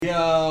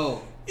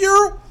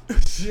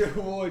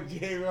your boy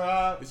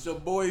J-Rob. It's your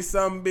boy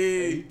Some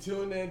Big. You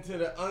tune in to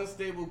the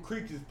Unstable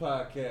Creatures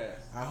podcast.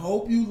 I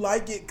hope you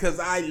like it, cause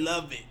I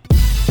love it.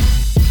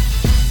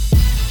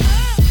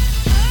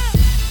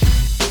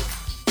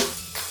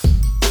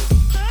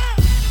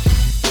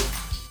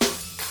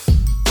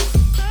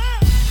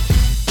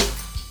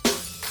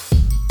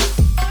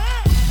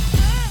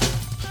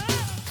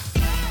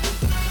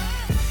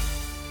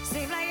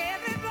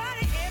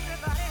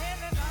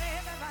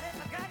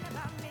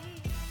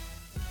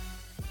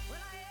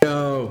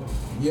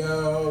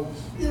 Yo.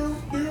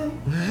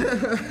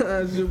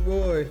 That's your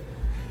boy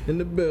in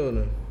the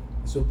building.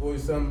 It's your boy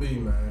Some B,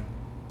 man.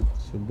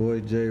 It's your boy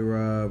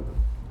J-Rob.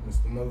 It's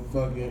the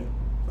motherfucking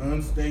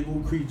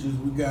Unstable Creatures.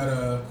 We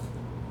got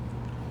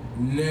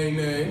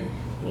Nay.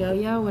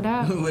 Yo, what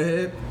up?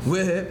 Whip.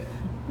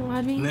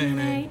 What do you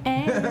Nay.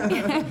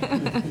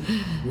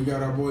 We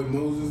got our boy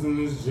Moses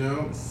in this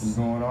jump. What's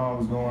going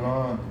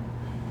on?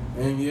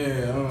 And yeah,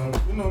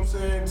 you know what I'm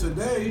saying?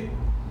 Today,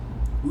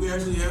 we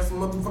actually have some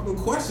motherfucking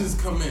questions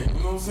come in.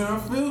 You know what I'm saying? I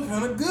feel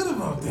kind of good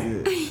about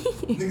that.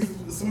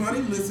 Niggas, somebody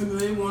listening,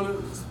 they want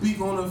to speak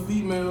on a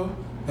female,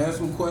 have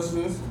some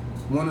questions,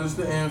 want us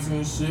to answer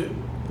and shit.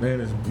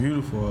 Man, it's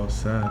beautiful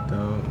outside,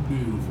 dog.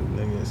 Beautiful.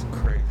 Nigga, it's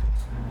crazy.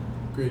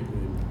 Great,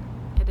 baby.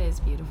 It is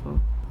beautiful.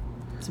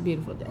 It's a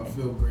beautiful day. I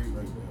feel great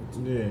like that.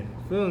 Yeah,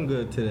 feeling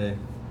good today.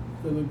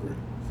 Feeling great.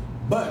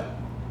 But,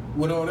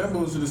 with all that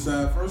bullshit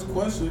aside, first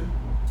question,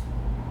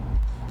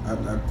 I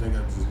think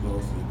I just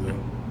lost it, though.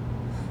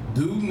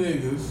 Do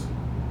niggas...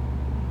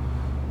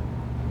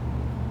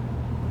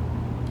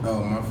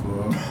 Oh, my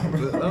fault.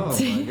 Oh,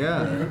 my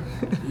God.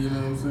 You know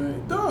what I'm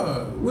saying?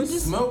 Dog, we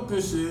just smoked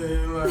and shit,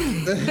 and like,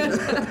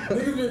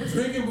 niggas been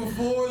drinking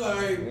before,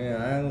 like,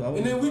 Yeah,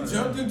 and then we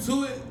jumped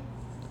into it,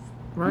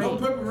 Right. no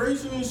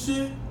preparation and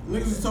shit.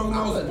 Niggas was talking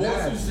about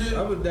sports and shit.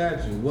 I would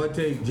doubt you. What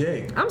take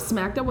Jake? I'm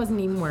smacked. I wasn't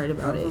even worried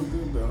about I feel it.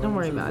 good, though. Don't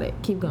worry about it.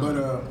 Keep going.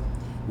 But,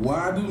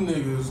 why do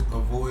niggas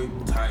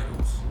avoid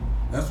titles?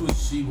 That's what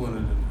she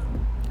wanted to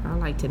know. I'd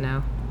like to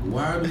know.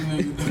 Why do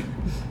niggas...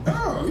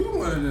 Oh, you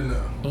wanted to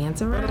know.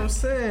 Answer What I'm it.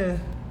 saying,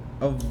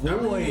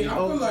 avoid. I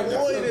feel like that's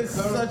Avoid a is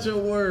cover- such a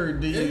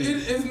word, dude.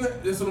 Isn't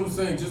that, that's what I'm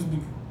saying, just be...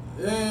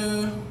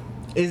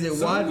 Is it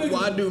Some why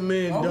niggas- do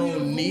men are we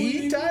don't need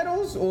avoiding-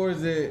 titles, or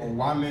is it? Or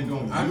why men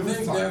don't I use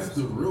think titles? that's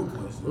the real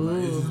question.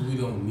 Right? It's just we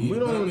don't need We it.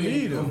 don't But I mean,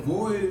 need them.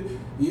 Avoid it.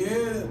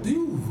 Yeah, do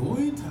you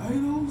avoid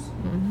titles?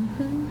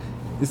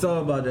 It's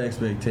all about the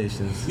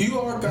expectations. You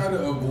are kind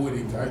of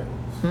avoiding titles.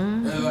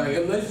 And like,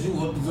 unless you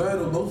want the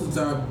title, most of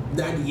the time,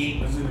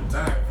 98% of the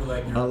time, I feel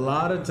like you're... A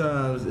lot of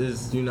times,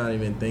 it's you're not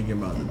even thinking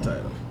about the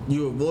title.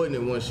 You avoiding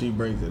it once she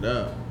brings it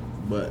up.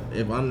 But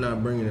if I'm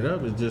not bringing it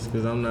up, it's just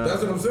because I'm not.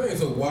 That's what I'm saying.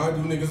 So why do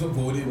niggas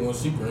avoid it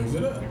once she brings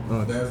it up?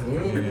 That's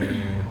weird.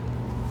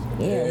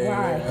 Yeah,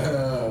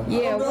 why?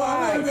 Yeah,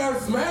 why? I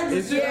got smacked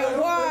and shit. Yeah,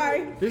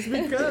 why? It's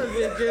because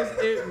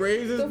it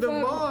raises The the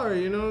fuck? bar.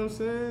 You know what I'm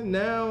saying?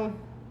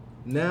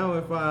 Now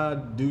if I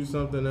do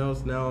something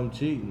else, now I'm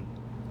cheating.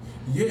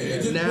 Yeah,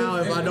 it just Now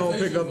puts if I don't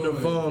pick up the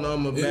expectations on phone,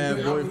 I'm a it. bad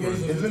It boyfriend.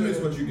 puts It limits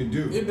what you can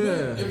do.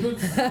 It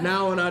puts,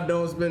 Now when I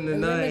don't spend the It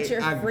limits night,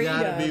 your I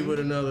gotta be freedom. with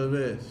another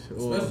bitch.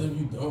 Or- especially if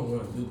you don't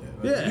want to do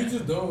that. Like, Yeah. You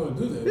just don't want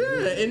to do that.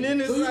 Yeah, and then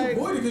it's so you like-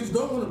 avoid it because you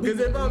don't want to be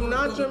Because if there. I'm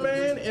not your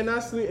man and I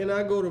sleep and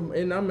I go to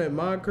and I'm at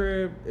my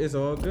crib, it's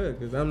all good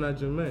because I'm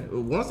not your man.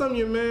 But once I'm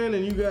your man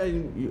and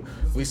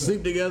we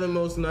sleep together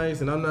most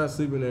nights and I'm not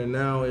sleeping there,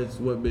 now it's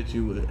what bitch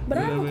you with. But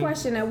You I know have what a mean?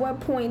 question. At what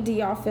point do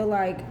y'all feel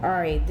like, all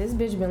right, this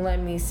bitch been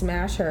letting me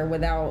smash her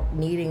without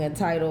needing a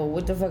title?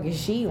 What the fuck is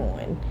she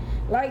on?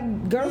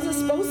 Like, girls are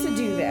supposed to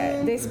do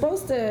that. They're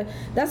supposed to.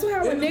 That's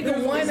how a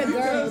nigga want a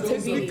girl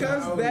to be.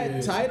 Because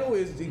that title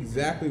is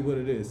exactly what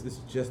it is. It's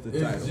just the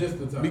It's title. just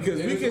the title. Because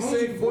And we it's can only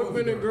say for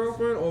boyfriend the and girls.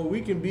 girlfriend, or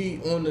we can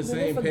be on the But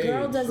same if a page.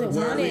 girl doesn't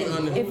Where want we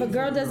it, if a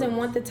girl doesn't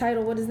want the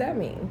title, what does that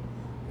mean?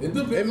 It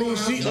depends. It on means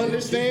how she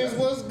understands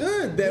what's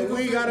good. That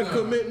we got a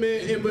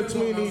commitment in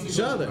between each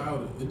other.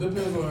 It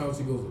depends on how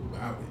she goes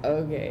about it.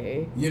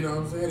 Okay. You know what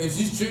I'm saying? If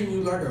she's treating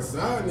you like a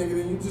side nigga,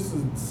 then you just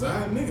a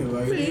side nigga.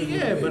 Like, it is Yeah,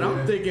 what it but is, I'm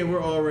man. thinking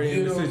we're already in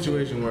You a know what I'm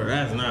situation where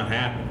that's not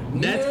happening.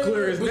 That's Yeah,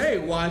 clear as but- day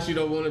why she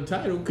don't want a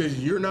title,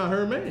 because you're not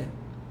her man.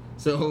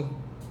 So,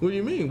 what do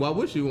you mean? Why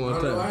would she want a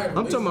I don't know, I title? had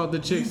I'm talking about the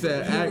chicks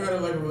that you act.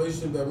 had like a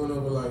relationship that went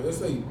over like, let's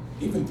say,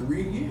 even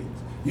 3 years.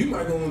 You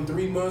might go on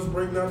 3 months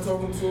break, not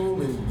talking to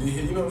him, and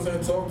you know what I'm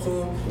saying, talk to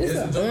him. It's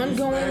a an joke you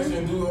ongoing- smash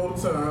and do all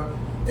the time,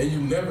 and you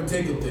never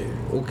take it there.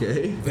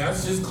 Okay.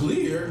 That's just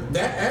clear.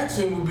 That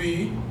action would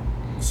be,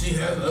 she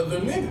has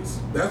other niggas.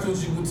 That's what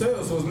you would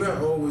tell. So it's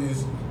not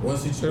always one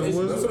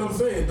situation. That's what I'm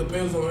saying. It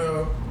depends on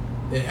how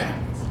it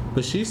happens.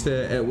 But she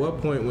said, at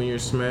what point when you're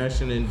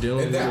smashing and dealing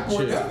At with that a point,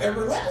 chick? that's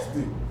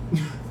everlasting.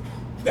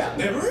 That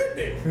never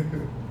ended.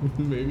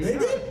 Maybe Maybe.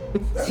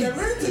 not. That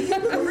never ended. You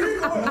put a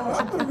ring on.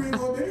 I put a ring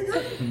on there,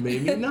 girl.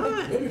 Maybe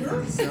not. Maybe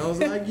girl. Sounds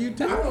like you I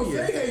tell don't me.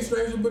 say hate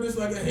stranger, but it's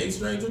like a hate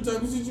stranger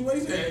type of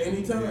situation at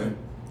any time.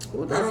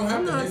 Well, I don't I'm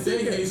have not to say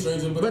thinking- hate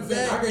stranger, but, I'm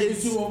saying I that can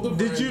is. get you off the Did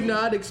friend you zone.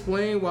 not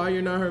explain why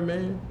you're not her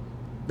man?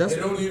 That's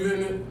They don't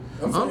even.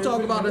 I'm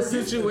talking about a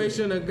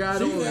situation a guy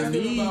She's don't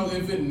asking need. about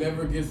if it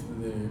never gets to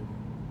there.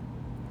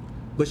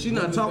 But she's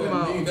not talking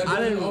about. That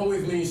doesn't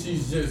always mean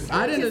she's just.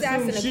 I didn't She's assume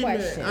asking a she meant.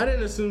 question. I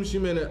didn't assume she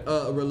meant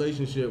a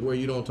relationship where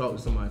you don't talk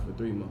to somebody for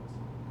 3 months.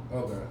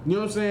 Okay. You know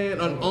what I'm saying? An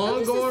I'm just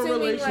ongoing assuming,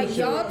 like, relationship.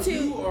 y'all two-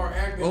 You are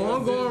acting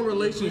Ongoing as if you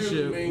relationship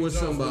clearly with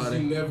made jokes, but somebody.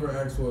 She never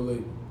asked for a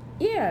label.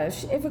 Yeah,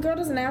 if a girl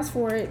doesn't ask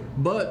for it,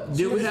 But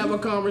did we have a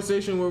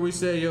conversation where we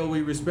say, yo,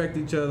 we respect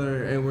each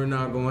other and we're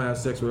not gonna have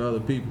sex with other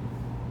people?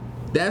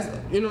 That's,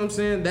 you know what I'm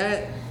saying?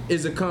 That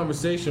is a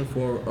conversation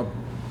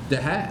to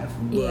have.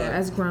 But, yeah,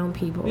 as grown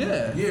people.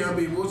 yeah, Yeah, I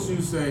mean, once you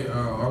say,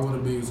 I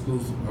want to be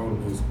exclusive, I want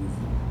to be exclusive.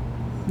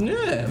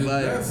 yeah.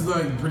 Like That's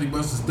like pretty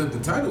much the step. The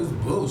title is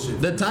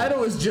bullshit. the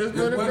title is just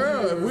for the It's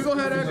girl. what If we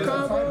gonna have that it's just a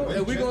combo, title.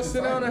 if we It's gonna just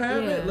sit a down and have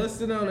title. it, Yeah. let's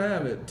sit down and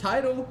have it.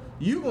 Title,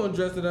 you gonna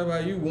dress it up how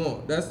you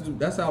want.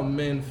 That's how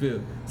men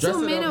feel. Dress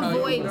So it men up how you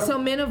avoid. want. So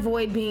men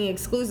avoid being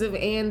exclusive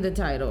and the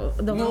title.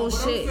 The No, whole but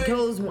I'm shit saying-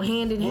 goes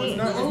hand in Well, it's hand.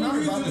 not, it's only not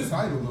reason about the is-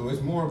 title though.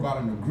 It's more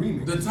about an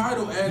agreement. The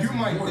title adds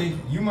more.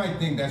 You might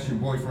think that's your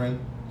boyfriend.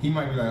 He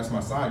might be like, that's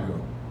my side girl.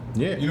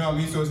 Yeah. You know what I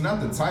mean? So it's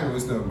not the title,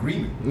 it's the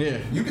agreement. Yeah.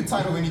 You can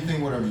title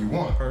anything whatever you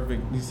want.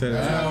 Perfect. You said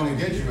That's that. not gonna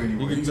get you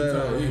anywhere. You can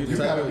title. You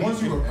gotta,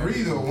 once you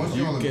agree though, once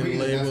You you all can agree, then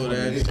that's label what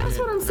that it is. That's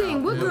what I'm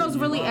saying. What Yeah. girls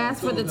really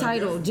ask for the So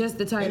title? that- Just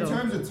the In title.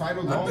 terms of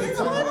title, the I only think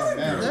title a lot that of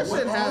matters. That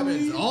shit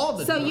happens all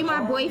the So time. you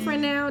my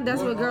boyfriend now?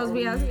 That's what girls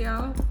be asking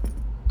y'all.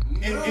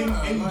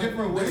 In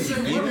different ways.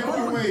 In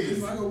different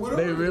ways.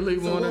 They really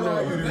So want to what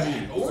are know. you to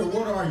me? So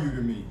what are you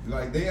to me?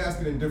 Like they ask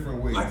it in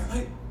different ways. Like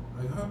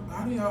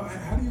how do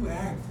you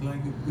act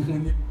like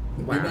when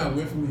you're not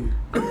with me?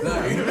 Like,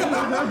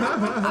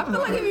 I feel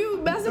like if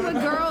you messing with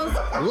girls,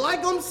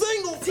 Like I'm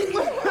single.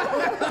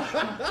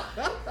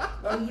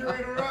 You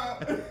ain't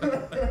around.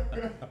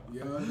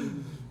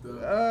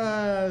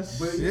 but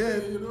Shit. yeah,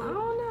 you I know.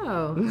 don't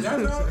know.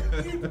 That's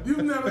how, you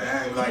never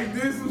act like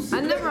this. Some shit.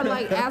 I never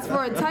like asked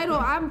for a title.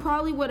 I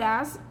probably would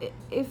ask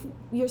if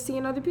you're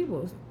seeing other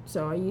people.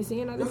 So are you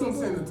seeing other That's what I'm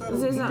people? saying, the title.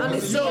 This is an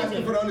So So you asking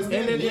understanding. for the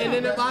understanding. And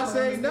then if I that's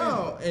say what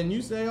no, and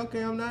you say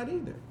okay, I'm not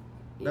either.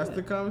 That's Yeah.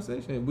 the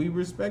conversation. We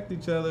respect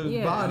each other's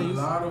Yeah. A bodies,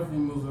 lot of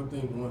females, I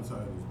think, one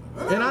title.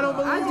 and I don't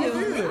believe I do.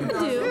 it either.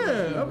 I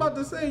do. Yeah, I'm about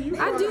to say you.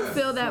 I do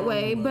feel that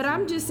way, but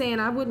I'm just saying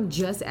I wouldn't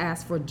just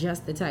ask for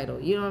just the title.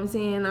 You know what I'm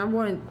saying? I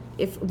want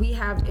if you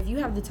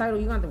have the title,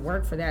 you have to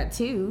work for that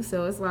too.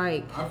 So it's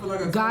like I feel like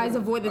a guys title-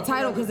 avoid the I feel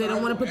title like because they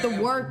don't want to put the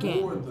adds work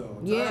in. more, though.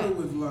 Yeah.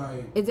 Title is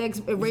like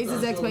It raises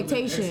start showing the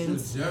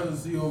expectations. extra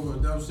jealousy over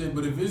dumb shit,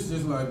 but if it's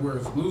just like we're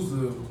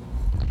exclusive,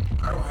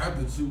 I don't have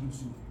to shoot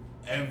you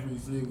every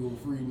single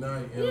free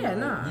night. And Yeah, like,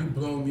 nah. You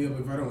blow me up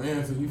if I don't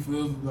answer. You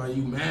feel like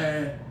you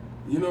mad.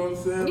 You know what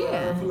I'm saying? Like,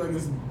 Yeah. I feel like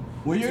it's.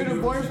 When you're two the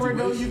different boyfriend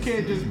though, you situations.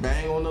 can't just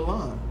bang on the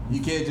line. You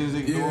can't just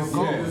ignore Yes,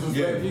 calls.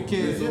 yeah, You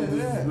can't.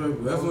 Yeah.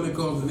 That's when it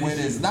causes When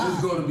issues. it's not.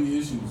 There's going to be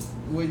issues.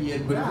 When you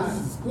But die. if it's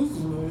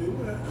exclusive,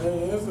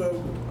 man,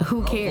 that's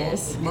Who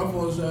cares? My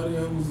fault,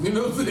 shawty. You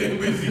know what I'm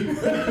saying?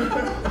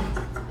 Busy.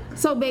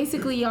 So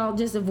basically, y'all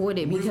just avoid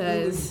it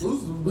because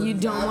exclusive, but you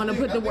don't want to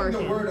put the work I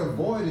think the word in.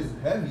 avoid is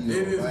heavy. Though.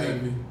 It is Like,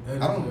 heavy. That I is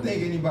don't heavy.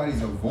 think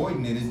anybody's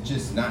avoiding it. It's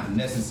just not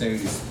necessary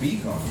to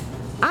speak on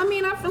it. I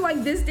mean, I feel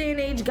like this day and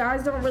age,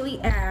 guys don't really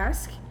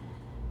ask,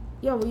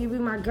 "Yo, will you be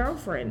my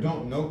girlfriend?"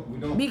 We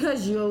don't.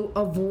 Because you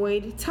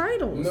avoid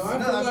titles. No, I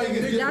No, feel I like think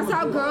it's niggas That's would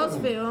how go girls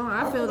home. feel.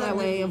 I feel that like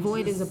way. niggas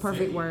Avoid just is a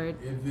perfect say word.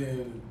 it, And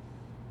then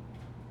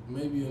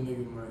maybe a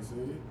nigga might say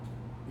it.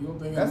 You don't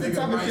think That's a the nigga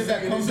type of might shit say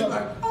that it? comes It's up.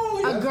 like,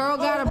 oh, A girl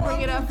gotta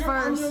bring it up I'm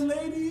first. your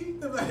lady.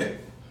 Like,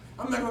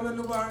 I'm not gonna let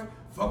nobody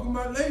fuck with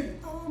my lady.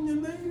 Oh, I'm your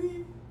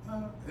lady.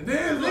 And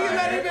then it's Niggas like,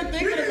 not even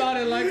thinking about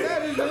it like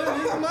that. It's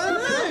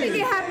I think it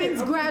my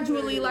happens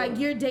gradually. Like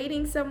you're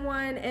dating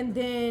someone and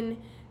then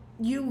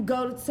you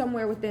go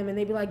somewhere with them and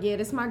they be like, "Yeah,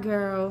 this my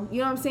girl." You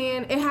know what I'm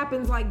saying? It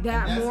happens like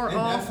that more and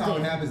that's how it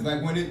often. happens.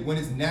 Like when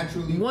it's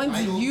naturally Once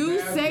titled, you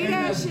that's say good,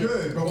 that that's shit,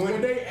 good. But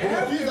when they when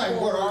ask she's like,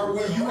 "What are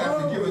we?" You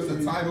have to give us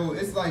a Oh, title.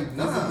 It's like,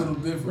 That's a nah. little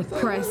different.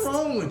 pressed. What's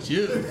wrong with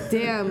you?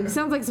 Damn,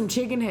 sounds like some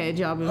chicken head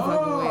y'all been fucking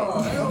Oh,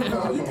 with.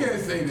 hell no, you can't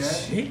say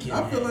that. Chicken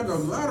I feel like a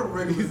lot of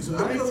regular It's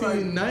I feel like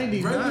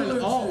 1999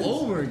 regular all chicks-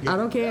 over I again.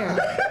 don't care.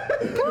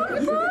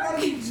 You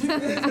gotta be chicken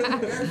with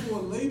an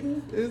actual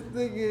label. This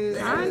nigga.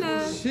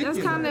 Kinda.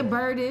 That's kind of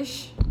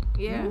birdish.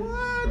 Yeah.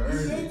 What? You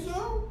think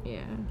so? Yeah.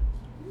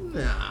 Nah,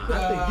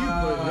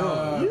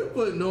 I think you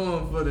putting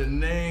on for the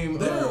name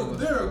There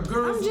of. are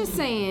girls. I'm just who-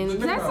 saying. think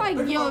That's about- like,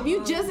 think yo, about if you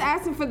girls- just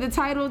asking for the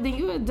title, then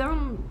you a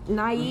dumb,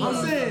 naive. I'm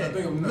I think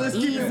saying, I'm not. let's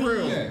keep it Easy.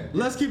 real. Yeah.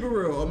 Let's keep it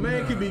real. A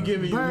man could be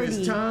giving you his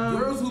Birdie. time.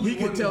 Girls who He be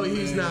can tell wanting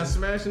he's man. not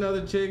smashing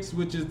other chicks,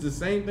 which is the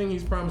same thing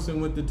he's promising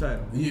with the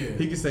title. Yeah.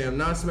 He can say, I'm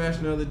not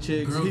smashing other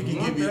chicks. Girls He can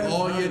want give you that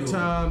all your title.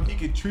 time. He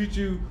can treat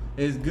you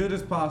as good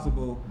as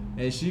possible.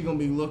 And she gonna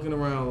be looking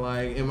around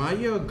like, am I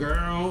your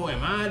girl?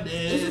 Am I It's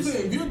this? the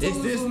thing, if you're Is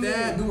talking this to a nigga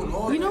that? doing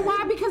all You know that,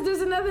 why? Because there's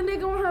another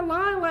nigga on her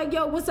line like,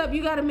 yo, what's up?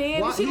 You got a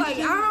man? Why- And she you like, I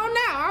should- don't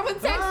know. I'm gonna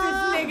text this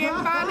nigga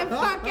and find the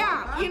fuck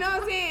out. You know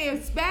what I'm saying?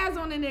 Spaz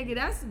on the nigga.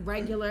 That's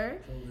regular.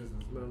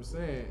 But I'm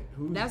saying,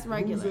 That's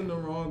regular. Who's in the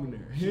wrong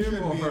there? She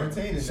Him or shouldn't be her?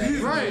 entertaining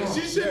that. Right,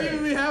 she shouldn't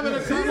even be having a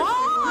conversation.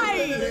 Why?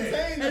 She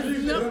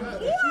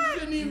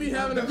shouldn't even be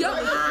having a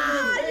conversation.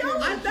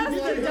 That's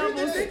the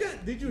double.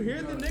 Nigga, did you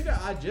hear the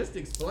nigga I just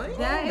explained?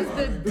 That is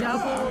the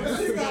double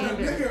She got a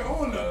standard. nigga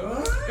on the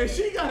line. And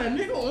she got a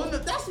nigga on the.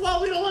 That's why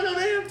we don't want no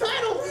damn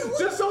title.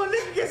 Just so a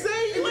nigga can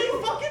say you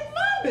ain't fucking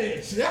my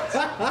bitch.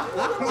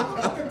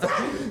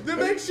 To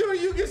make sure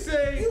you can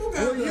say,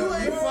 well, you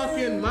ain't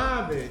fucking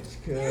my bitch.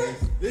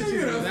 Cause this You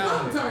is get a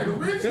out. subtitle,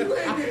 bitch. You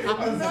ain't getting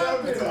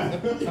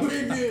nothing. You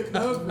ain't getting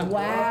nothing.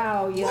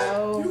 Wow, What?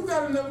 yo. You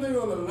got another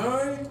nigga on the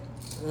line?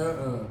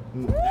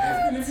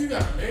 Asking if you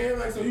got a man,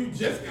 like, so you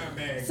just got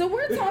married. So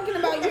we're talking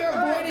about your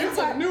avoiding This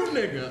a type. new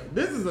nigga.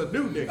 This is a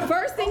new nigga.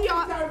 First thing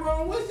y'all.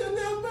 Tyrone, what's your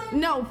number?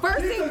 No,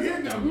 first She took his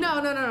thing. number.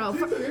 No. She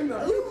took his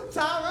number. You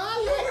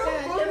Tyra, You real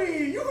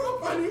funny. You real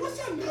funny.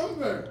 What's your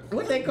number?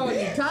 What they call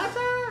you,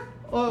 Tata?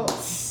 Oh,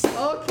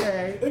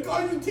 okay. They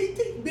call you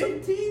TT,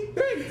 Big T.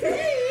 Big T.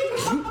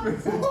 Y'all are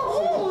so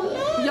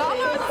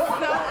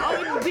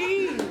OD.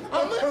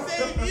 I'm gonna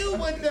save you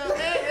with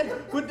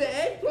the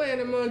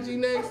eggplant emoji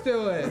next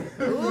to it.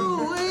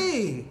 Ooh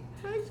wee.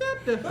 Hey,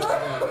 shut the fuck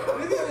up.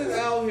 Niggas is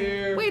out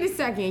here. Wait a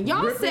second.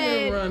 Y'all ripping and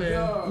said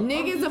running.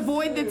 niggas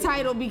avoid the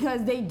title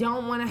because they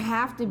don't want to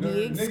have to be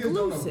Niggas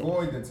don't exclusive.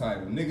 avoid the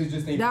title. Niggas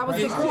just ain't. That was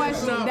the pressed.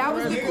 question. That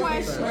was the Niggas ain't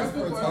question. pressed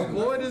for a title.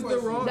 Avoid is the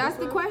wrong. That's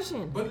the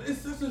question. But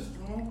it's such a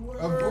strong word.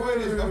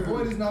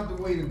 Avoid is not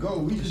the way to go.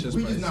 We just just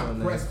pressed not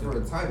so pressed nasty.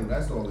 for a title.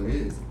 That's all it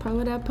is. Pull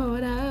it up.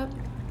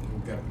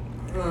 Okay.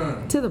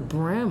 To the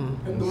brim.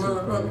 The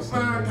motherfucking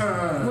fine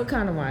time. What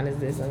kind of wine is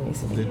this? Let me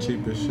see. The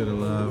cheapest shit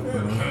alive,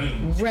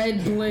 man.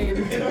 Red blend.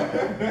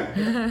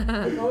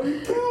 Oh,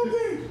 you killed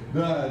me.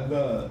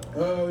 The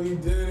Oh, you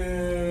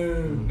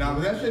didn't. Nah,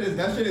 but that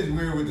shit is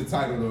weird with the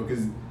title though,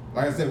 because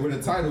like I said, with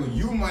the title,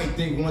 you might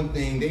think one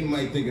thing, they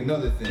might think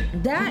another thing.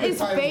 That Keep the is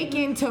title-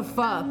 faking to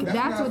fuck. That's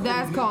That's not what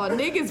that's fake. called.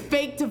 Niggas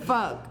fake to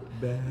fuck.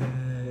 Bad.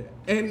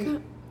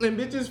 And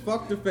bitches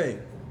fuck the fake.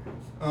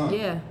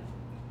 Yeah.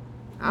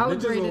 I'll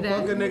Bitches agree will to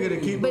fuck a that. nigga to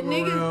keep But him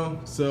niggas-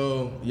 around.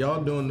 So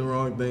y'all doing the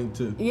wrong thing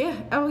too. Yeah.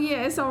 Oh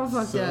yeah. It's all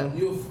fucked So- up.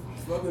 You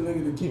fuck a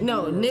nigga to keep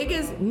No, you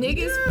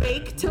niggas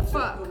fake to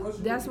fuck.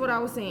 That's what I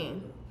was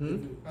saying.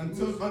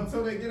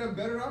 Until they get a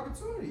better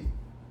opportunity.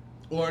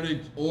 Or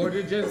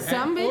to just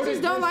Some or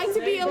bitches don't like to say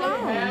be they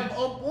alone. Have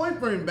a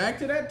boyfriend. Back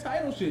to that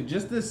title shit.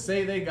 Just to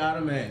say they got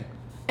a man.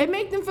 It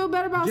make them feel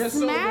better about Just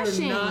smashing. so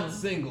they're not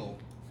single.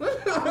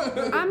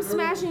 I'm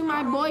smashing my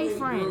I don't think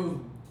boyfriend. girls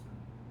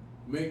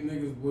Make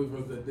niggas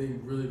boyfriends that they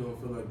really don't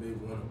feel like they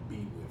want to be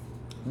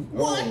with.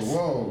 What?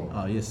 Whoa.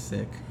 Oh, you're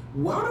sick.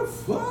 Why the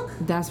fuck?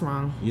 That's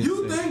wrong.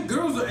 You think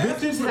girls are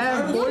asking for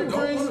have titles they don't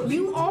boyfriends? wanna be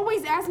You with?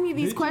 always ask me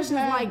these Bitches questions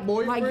have like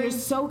you're boyfriends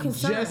so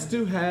concerned. Just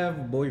to have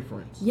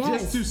boyfriends.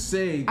 Yes. Just to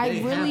say I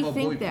they really have a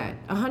think boyfriend.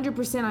 that.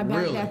 100% I back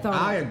Really, that thought.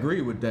 I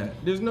agree with that.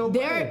 There's no.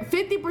 There,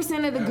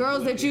 50% of the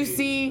girls that you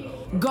see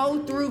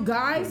go through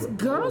guys,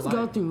 girls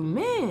go through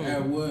men.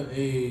 At what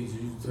age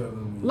you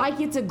telling me? Like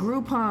it's a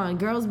Groupon.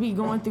 Girls be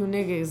going through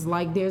niggas.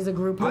 Like there's a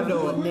Groupon I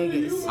know. of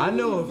niggas. I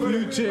know a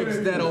few chicks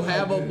that'll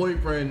have a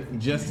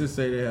boyfriend just to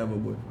say they have a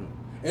boyfriend.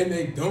 And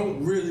they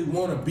don't really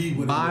want to be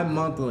with a nigga.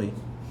 Bi-monthly.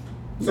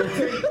 So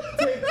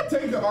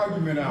take the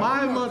argument out.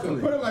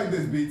 Bi-monthly. Put it like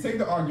this, B. Take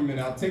the argument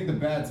out. Take the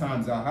bad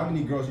times out. How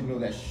many girls you know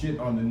that shit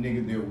on the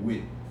nigga they're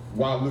with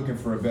while looking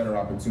for a better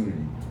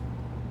opportunity?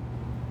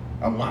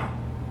 A lot.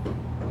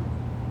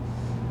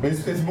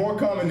 It's more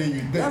common than you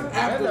think. That's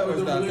after That was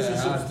the not that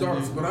relationship hot to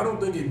starts, me. but I don't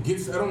think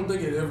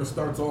it ever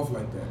starts off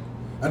like that.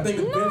 I think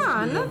eventually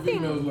Nah, the nothing.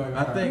 female's like,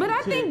 I think- But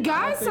I think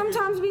guys I think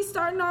sometimes be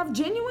starting off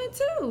genuine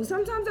too.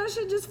 Sometimes that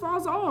shit just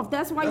falls off.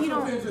 That's why That's you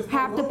what I'm saying, don't just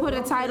have to falls put a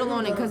off. title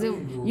on it because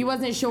you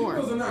wasn't sure.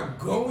 Females are not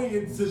going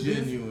into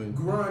Genuine.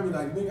 this grimy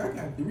like, nigga, I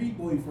got 3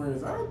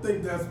 boyfriends. I don't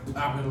think that's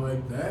popping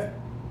like that.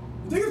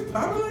 You think it's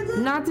popping like that?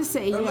 Not to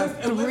say you have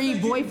Unless 3 they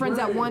getting boyfriends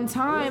at bread. one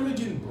time. Unless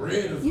they getting bread or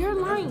You're something. That's a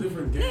lying.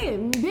 different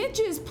game. Yeah,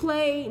 bitches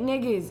play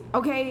niggas.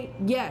 Okay,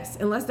 yes,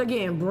 unless they're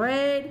getting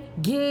bread,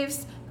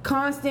 gifts,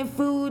 constant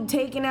food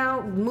taken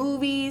out,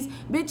 movies.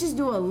 Bitches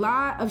do a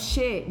lot of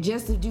shit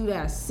just to do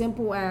that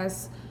simple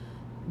ass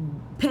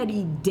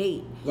petty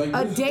date. Like,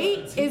 A this date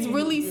not a is team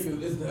really. of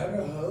niggas. Is that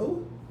a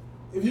hoe?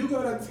 If you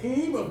got a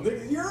team of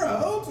niggas, you're a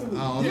hoe to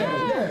me.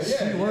 Yeah.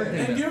 She working.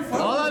 And you're fucking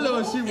All I know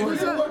is she hoe. working.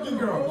 She's a working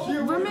girl. She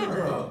a working Remember,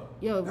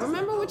 girl.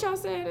 remember what y'all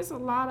said? It's a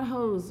lot of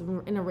hoes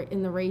in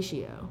the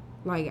ratio.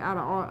 Like out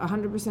of all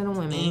 100% of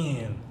women,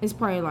 Damn. it's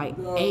probably like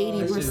No,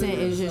 80%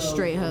 is just that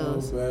straight shit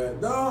hoes. so bad.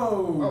 I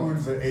No.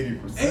 wouldn't say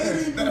 80%.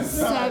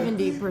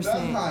 70%.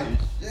 That's high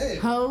as shit.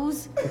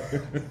 Hoes?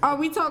 Are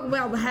we talking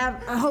about have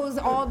hoes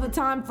all the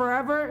time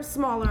forever?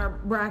 Smaller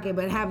bracket,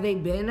 but have they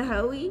been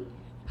hoey?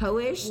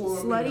 Hoish? Well,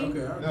 I Slutty? mean,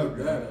 okay, I get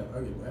that. I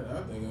get that.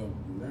 I think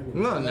I'm 90.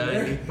 Not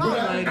 90.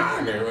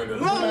 Not 90.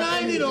 Well,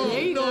 90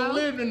 There you don't go.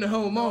 live in the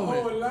whole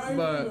moment. whole life,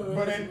 But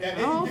But at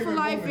Oh, any for given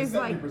life moment, is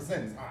like-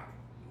 70% is high.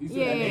 You said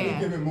Yeah. At that any Yeah.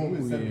 given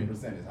moment, Ooh,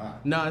 70% is high.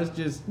 Nah, it's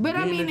just. But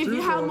I being mean, the if you,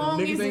 truth how on it. long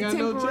Niggas is a ain't got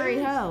no temporary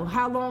chance. hoe?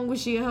 How long was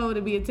she a hoe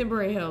to be a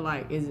temporary hoe?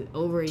 Like, is it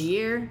over a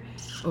year?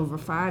 Over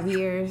 5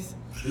 years?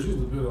 It just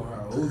depends on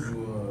how old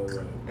you are.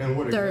 Like, And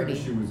what 30.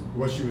 exactly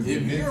what she was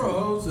if getting you're a into.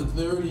 hoe to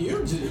 30,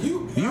 you're just,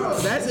 you.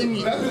 That's in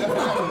you. That's a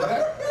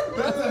habit.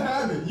 That's a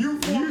habit. You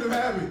formed a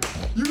habit.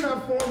 You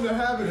have formed a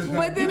habit. As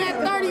But then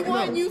at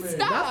 31, you That's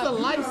stop. That's a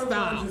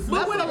lifestyle. That's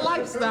a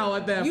lifestyle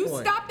at that You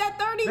point. stopped at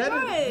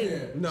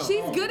 31. No.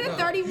 She's good at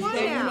 31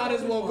 And you might now.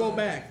 as well go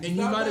back. And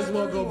you might as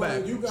well go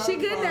back. She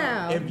good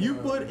now. If you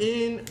put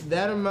in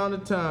that amount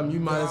of time, you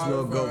might as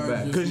well go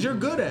back. Because you're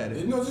good at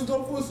it. No, just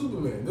go for a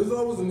Superman. There's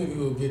always a nigga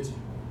who'll get you.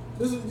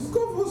 Just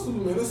go for a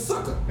Superman. A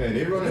sucker. Hey,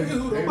 they running. Niggas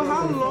who don't- But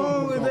how running long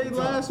phone would they all the time.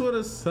 last with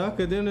a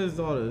sucker? Then there's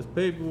all this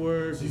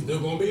paperwork. She's still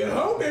gonna be a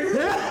hoe, nigga.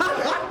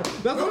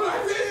 That's what I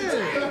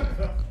said.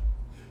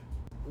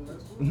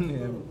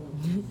 Yeah,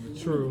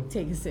 true.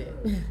 Take a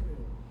sip.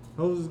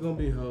 Hoes is gonna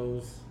be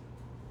hoes.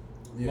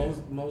 Yeah.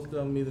 Most of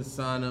them either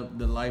sign up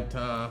the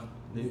lifetime.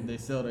 They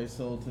sell their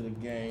soul to the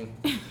gang.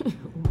 Oh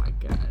my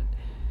God.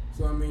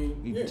 So I mean,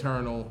 yeah.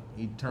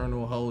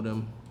 Eternal hold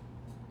 'em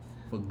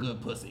for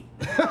good pussy.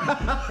 Cause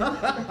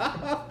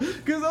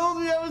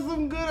hoes be having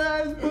some good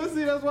ass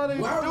pussy. That's why they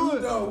Why do we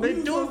it. though? They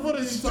We do it for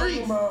the supposed to be talking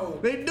streets.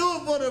 about- They do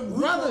it for the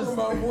brothers. talking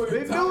about more than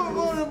They do it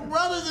for the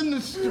brothers in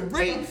the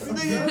streets.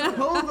 Nigga,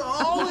 hoes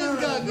always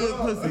got good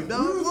pussy.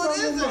 Dog, what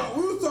is it?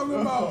 We was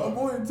talking about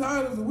avoiding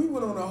titles and we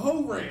went on a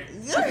hoe rant.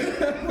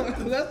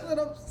 That's what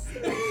I'm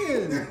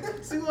saying.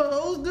 See what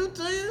hoes do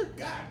to you?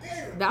 God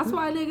damn. That's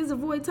why niggas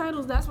avoid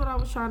titles. That's what I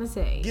was trying to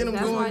say. Get 'em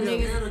That's going, why yeah.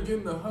 niggas. Scared of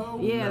getting the hoe?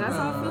 Yeah, that's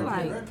how I feel that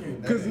like.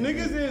 can't- Cause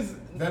niggas is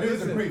That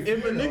is a listen, great if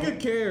a fear, nigga though.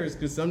 cares,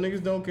 cause some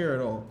niggas don't care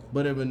at all.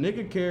 But if a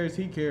nigga cares,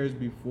 he cares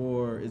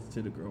before it's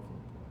to the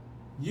girlfriend.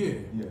 Yeah,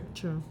 Yeah.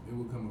 True. it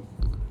would come up.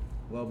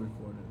 Well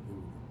before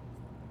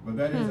that. But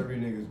that is every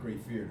nigga's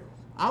great fear,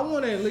 though. I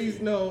want to at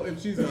least know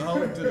if she's a hoe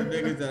to the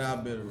niggas that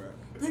I've been around.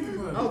 Think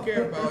about it. I don't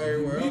care about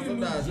everywhere else. Meet a I'm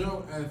new not.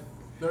 jump at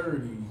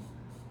 30,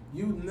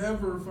 you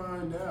never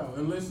find out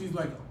unless she's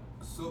like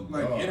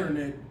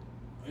internet,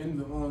 in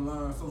the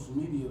online social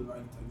media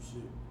like type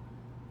shit.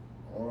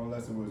 Or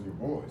unless it was your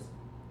boys.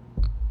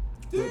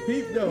 But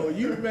peep though,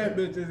 you met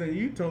bitches and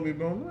you told me,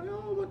 bro, I'm like,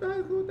 oh, what the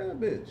hell's with that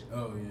bitch?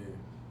 Oh yeah,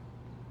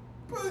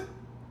 but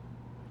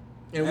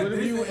And At what if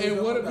this you age,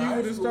 and what I'm if in you high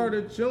would have school.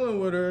 started chilling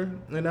with her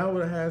and I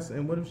would have had,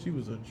 and what if she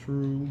was a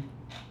true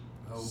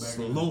oh, back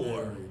in the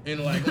slore day.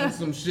 and like on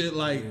some shit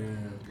like Yeah,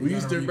 we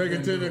used gotta to bring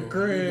it to the rekindle.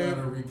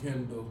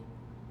 crib.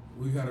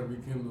 We gotta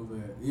rekindle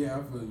that. Yeah,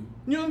 I feel you.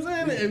 You know what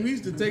I'm saying? And we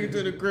used to take it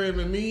to the crib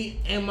and me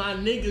and my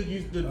niggas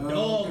used to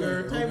dog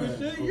her type of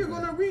shit. You're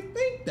gonna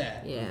rethink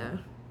that. Yeah.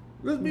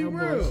 Let's be No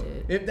real.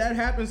 bullshit. If that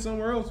happens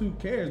somewhere else, who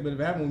cares? But if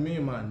it happened with me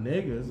and my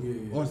niggas,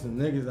 Yeah. or some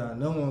niggas I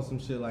know on some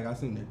shit like I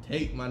seen the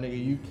tape, my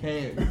nigga, you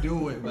can't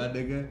do it, my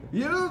nigga.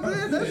 You know what I'm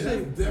saying? That Yeah,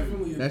 shit. that's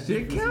definitely a that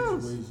shit different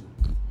counts. situation.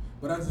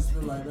 But I just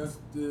feel like that's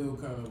still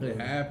kind of It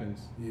happens.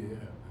 Yeah,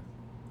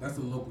 that's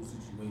a local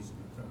situation.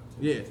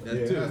 Yeah, Yeah, that's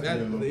Yeah, true. it has to be a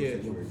That's, local yeah,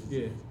 situation.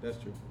 yeah, that's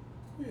true.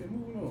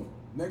 moving on.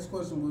 Next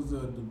question was the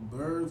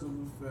birds of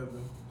a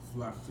feather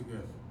flock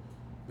together.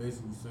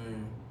 Basically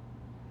saying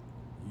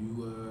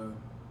you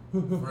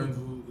friends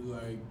with,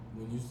 like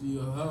when you see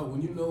a hoe,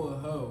 when you know a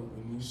hoe,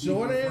 and you see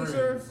Short her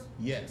answer, friends,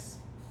 yes.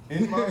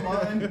 In my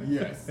mind,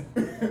 yes.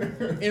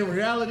 In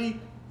reality,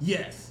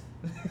 yes.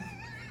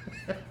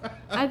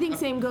 I think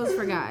same goes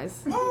for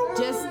guys. Oh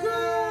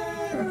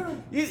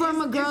Just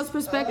from a girl's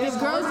perspective,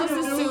 girls just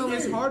assume.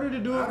 It's harder to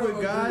do I it don't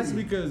with guys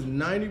agree. because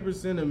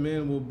 90% of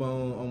men will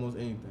bone almost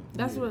anything.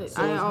 That's what So it's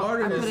I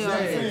harder to put it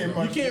say.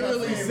 on. You can't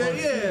really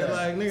say, yeah,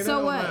 like nigga, that So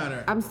don't what?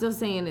 matter. I'm still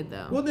saying it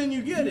though. Well, then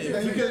you get it. Yeah,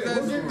 you because get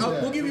it.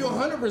 that's, we'll give you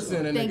 100%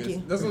 of Thank niggas.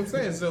 you. That's what I'm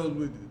saying.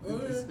 So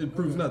it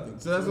proves nothing.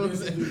 So that's what I'm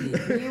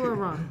saying. You were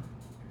wrong.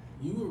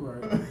 You were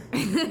right.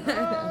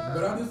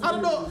 But I just I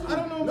don't know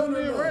about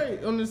being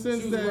right on the She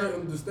sense was right.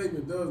 that. The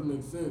statement does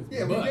make sense.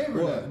 Yeah, we but gave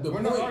her that. the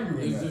We're not point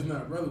arguing is that. just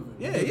not relevant.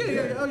 Yeah.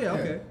 Oh yeah.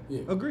 Okay.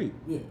 Yeah. Agreed.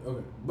 Yeah.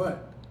 Okay.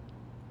 But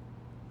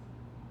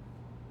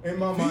In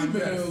my mind,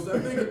 females, yes. I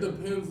think it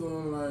depends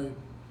on like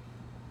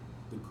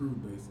the crew,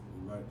 basically.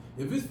 Like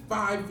if it's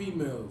 5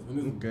 females and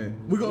it's Okay.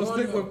 We're gonna one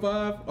stick of- with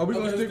 5. Are we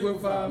gonna Okay, stick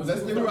with 5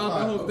 Let's stick with throughout the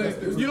 5. whole Okay, let's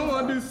thing? stick with You don't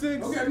want to do 5.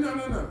 6? Okay, no. Okay,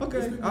 Let's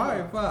stick with all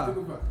right, 5. Stick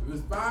with 5. If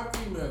it's 5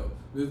 females,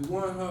 there's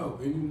 1 hoe,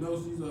 and you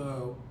know she's a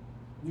hoe.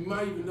 You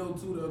might even know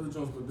 2 of the other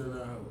chunks, but they're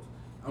not hoes.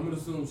 I'm gonna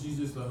assume she's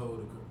just a hoe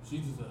to girl.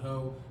 She's just a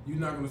hoe. You're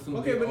not gonna assume.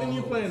 Okay, they but then all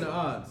you're hoes. playing the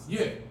odds.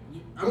 Yeah.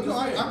 I'm Well, no, just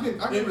I saying.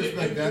 can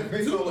respect that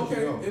based on what you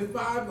okay, know. it's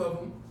 5 of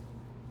them.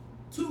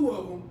 2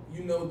 of them,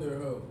 you know they're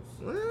hoes.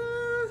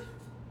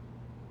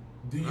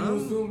 Do you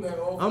assume that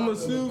all 5 I'm of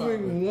them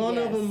assuming are one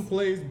of Yes. them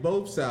plays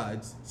both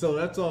sides, so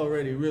that's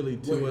already really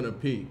 2 Wait. and a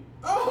P.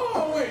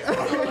 Oh wait,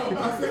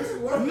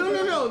 bisexual.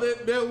 No.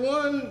 That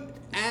one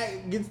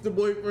gets the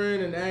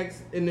boyfriend and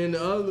acts, and then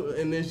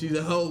then she's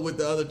a hoe with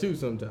the other two.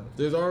 Sometimes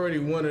there's already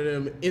one of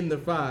them in the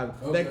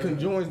 5 that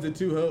conjoins the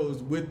 2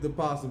 hoes with the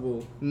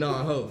possible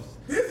non-hoes.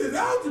 This is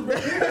algebra.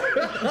 You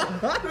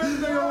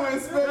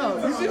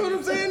see what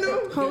I'm saying,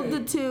 though? Hold the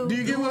 2. Do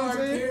you get what I'm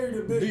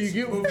saying? Do you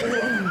get what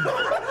I'm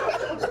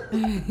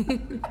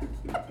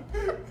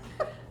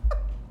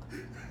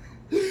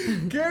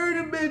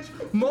Carry the bitch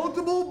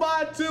multiple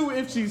by 2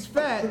 if she's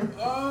fat.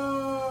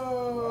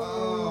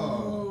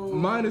 Oh.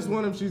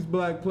 -1 if she's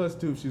black,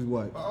 +2 if she's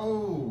white.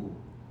 Oh.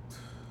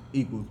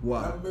 Equals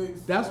Y. That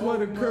makes That's so what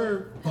the much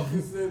curve.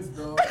 fucking sense,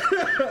 dog.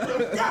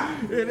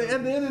 And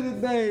at the end of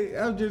the day,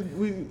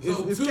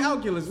 it's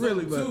calculus,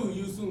 really. So But 2,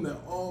 you assume that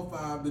all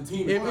 5 the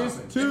team. if it's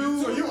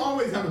 2, So you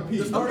always have a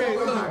piece. Okay,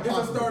 look, it's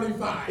a starting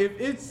 5. if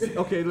it's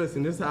okay,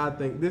 listen. This is how I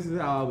think. This is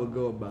how I would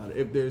go about it.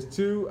 If there's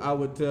 2, I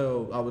would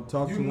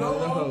talk You to know one of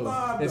the all hoes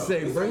 5, and though.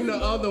 say, bring the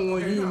other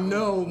one Okay, you no.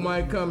 know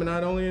might come, and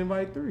I'd only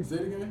invite 3. Say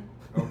it again.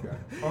 Okay.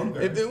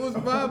 If there was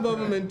 5 of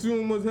them and 2 of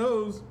them was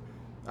hoes,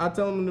 I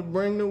tell them to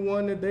bring the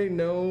one that they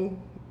know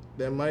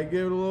that might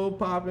give it a little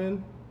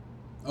popping.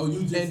 Oh,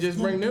 you just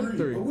bring them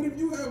 3. But what if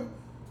you have?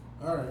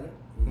 All right.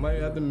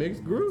 Might have to mix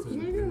groups,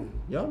 nigga.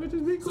 Y'all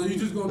bitches be cool. So you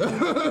just gonna take,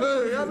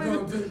 Y'all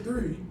take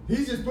 3?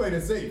 He's just playing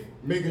it safe,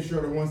 making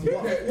sure the ones he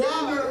wants.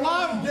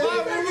 Why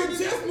making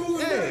chess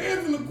moves? Hey,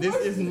 Answer the this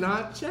question. is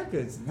not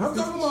checkers. I'm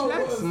This talking is about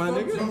chess, what my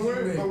nigga. assumptions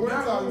you make. But we're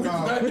Not talking what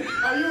about. we-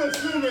 Are you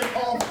assuming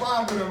all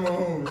 5 of them are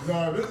hoes,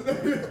 dog? This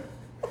nigga.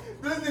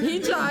 He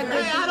tried to.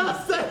 Hey, I don't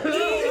say.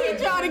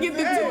 He tried to get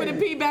the 2 and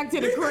the P back to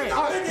the crib.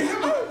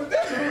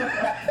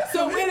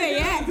 So where they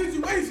at?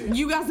 Situation.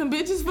 You got some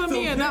bitches for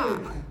me or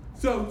not?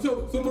 So What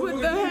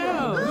the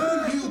hell?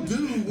 What do you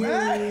do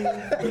when the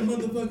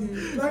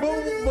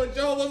motherfucking But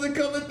y'all wasn't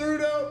coming through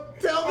though.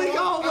 Tell me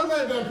y'all I'm at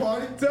wasn't. that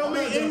party. Tell I'm me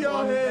at in that your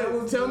party.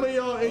 head. Tell me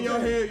y'all in your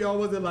head. Y'all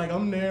wasn't like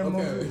I'm there. Okay,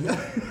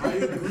 motherfucker. I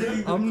agree.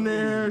 With I'm the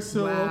there. move.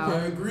 So Wow. I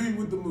okay. agree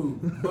with the move,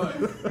 but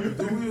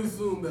do we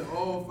assume that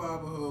all 5 are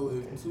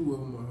hoes if 2 of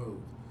them are hoes?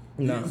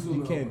 No, assume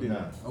you that can't all- do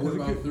that. Or what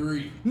about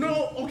 3?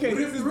 No, okay.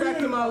 This is back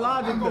to my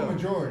logic I go though.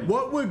 majority.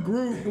 What would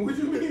group? What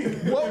you mean?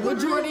 What would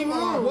Majority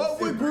rule. What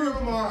would If 3 of group?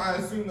 them are, I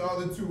assume the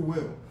other 2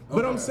 will.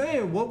 But I'm Okay.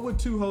 saying, what would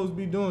 2 hoes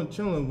be doing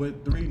chilling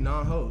with 3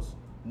 non-hoes?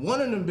 One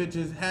of them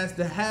bitches has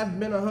to have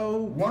been a hoe.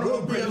 One of will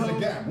them be a bridges the hoe.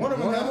 gap. One of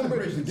them has to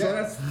bridge the So gap.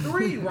 that's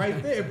 3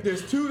 right there. If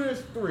there's 2,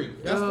 there's 3.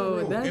 That's the Oh,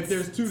 rule. that's If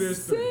there's 2, there's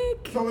 3.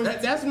 sick. So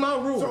it's, That's my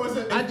rule. So is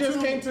it- I it's just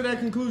 2 came to that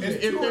conclusion.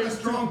 it's If 2 and a there's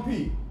strong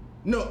P.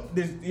 no,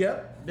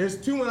 there's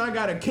 2 and I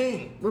got a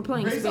king. We're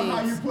playing Based on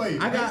how you spades. play.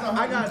 I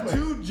got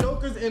 2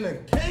 jokers and a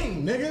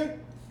king, nigga.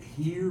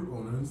 Here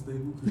on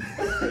Unstable Creek,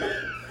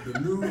 the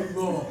new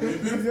law.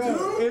 If it's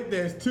Yo, 2, if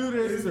there's 2,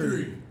 there's it's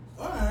 3. 3.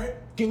 All right.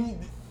 Can you?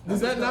 Does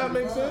that not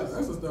make sense?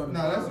 That's a starting.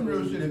 No, that's some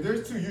real shit. If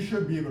there's 2, you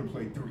should be able to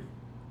play 3.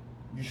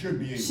 You should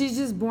be able. She's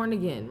just born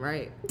again,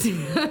 right?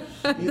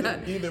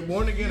 Either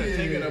born again or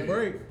taking a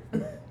break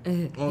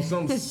on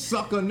some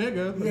sucker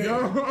nigga.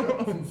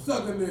 Yeah. Some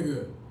sucker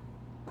nigga.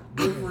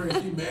 Girlfriend,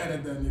 she mad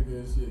at that nigga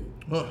and shit.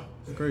 Huh,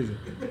 it's crazy.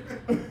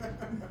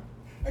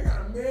 I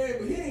got a man,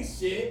 but he ain't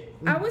shit.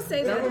 I would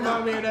say That that.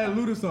 remind me of that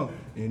Luda song.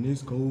 And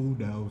it's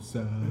cold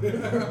outside.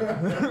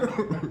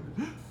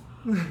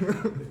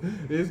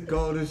 It's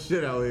cold as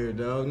shit out here,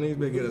 dog. Niggas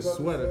better get a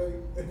sweater.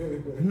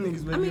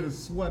 Niggas better get a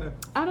sweater.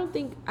 I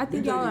think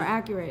You y'all are think-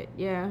 accurate.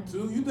 Yeah. 2,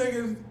 you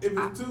think if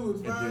it's 2, it's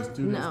If 5? there's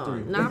 2, there's No,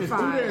 3. not If it's 2,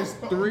 5. there's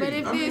 3. But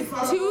if I mean, there's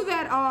five. 2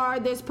 that are,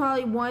 there's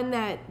probably one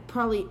that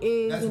probably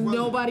is That's and willing.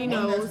 nobody One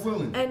knows. that's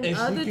willing. And And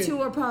she other can-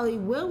 2 are probably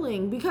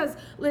willing. Because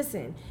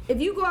listen, if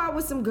you go out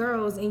with some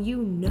girls and you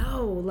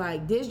know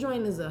like this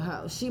joint is a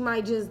hoe, she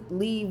might just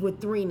leave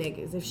with 3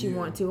 niggas if she Yeah.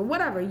 want to or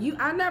whatever.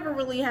 I never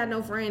really had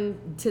no friend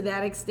to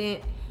that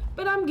extent.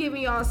 But I'm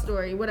giving y'all a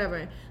story,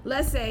 whatever.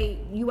 Let's say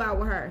you out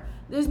with her.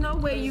 There's no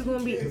way you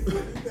gonna be.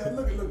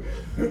 Look.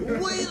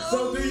 Wait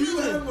So a do you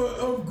minute. have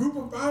a group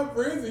of 5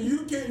 friends and you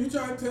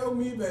trying to tell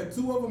me that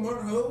 2 of them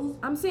aren't hoes?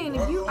 I'm saying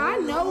if you, I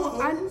know,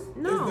 Hoes?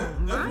 no.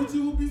 That's I- what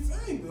you would be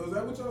saying though. Is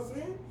that what y'all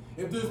saying?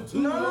 If there's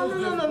 2 No, hoes,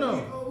 no, there's no.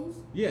 3 hoes?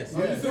 Yes, Are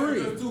you yes. saying 3.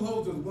 there's 2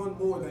 hoes, there's 1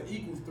 more that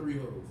equals 3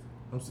 hoes?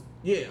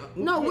 Yeah.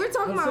 No, we're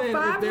talking I'm about saying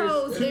 5 there's-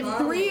 hoes. if If I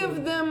 3 was-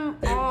 of them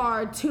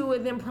are, 2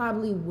 of them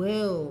probably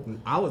will.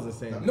 I wasn't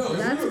saying that. No,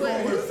 That's you what-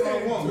 going with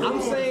strong woman. I'm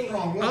Strong saying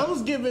one. I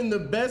was giving the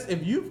best.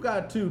 If you've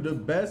got 2, the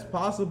best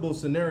possible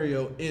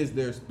scenario is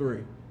there's 3.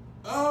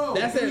 Oh,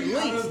 That's at 3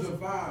 out least. of the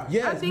 5.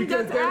 Yes, I think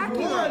because that's there's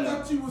accurate. I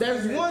thought you one. was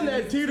There's saying one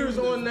that that teeters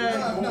on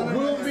that No,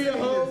 will be a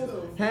no, hoe,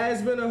 no.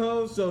 has been a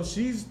hoe. So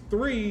she's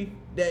 3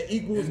 that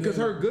equals And because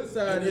then- her good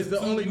side and is the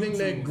it's 2 only thing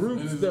that neutrals.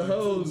 groups And it's the like 2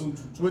 hoes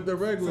neutrals. with the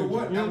regular. So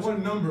what? you know At I'm what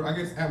saying? number? I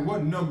guess at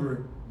what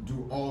number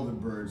do all the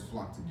birds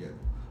flock together?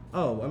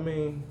 Oh, I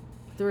mean,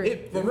 3.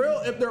 for real,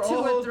 if they're 2 all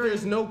or hoes, 3.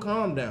 there's no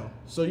calm down.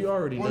 So you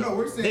already Well, know. no,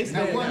 we're They saying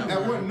stand at what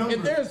down. number?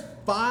 If there's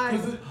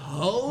 5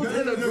 hoes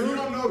in a group, you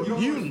don't know.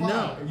 you it's know.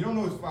 5. You don't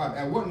know it's 5.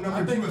 At what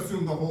number do you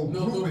assume the whole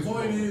No, group the is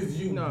point full? is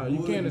you. No, you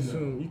can't would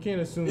assume. know. You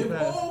can't assume If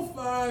fast. all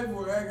 5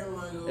 were acting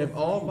like hoes, If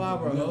all you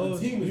 5 are would know.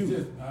 hoes, the team is you-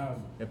 just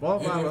powerful. If all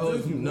 5 are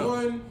hoes, And you if know.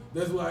 there's one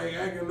that's like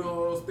acting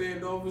all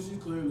standoffish, she's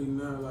clearly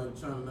not like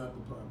trying not to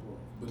pop off.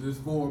 But there's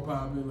 4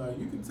 popping, like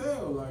you can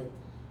tell, like.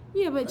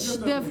 Yeah, but I guess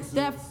that that makes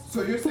that sense.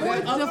 So you're saying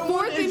fourth, the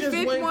fourth and just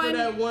fifth waiting for one.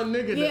 that one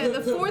nigga. Yeah, to,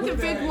 the fourth and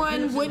fifth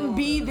one wouldn't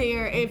be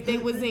there if they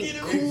wasn't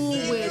cool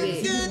with She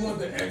it. just want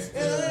the extra.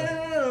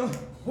 Yeah.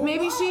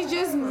 Maybe she's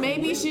just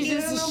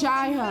a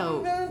shy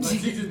hoe. Like she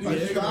just needs to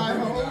figure shy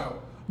hoe? it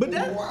out. But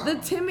that. Wow. The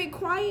timid,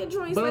 quiet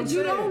joints But that I'm you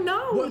saying, don't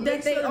know what that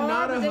makes they her are,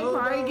 not a but they hoe,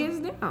 probably though?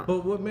 gets down.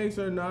 But what makes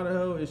her not a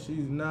hoe is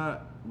she's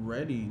not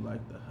ready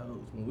like the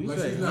hoes. When we Like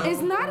say she's not-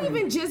 It's not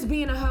even just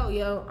being a hoe,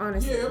 yo.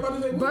 Honestly, Yeah, I'm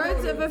about to say,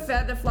 birds what of a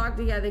feather flock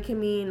together can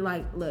mean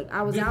like, look,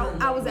 I was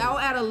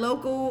out at a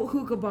local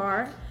hookah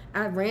bar.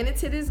 I ran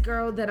into this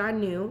girl that I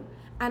knew,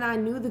 and I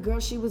knew the girl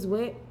she was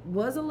with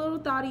was a little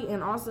thotty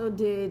and also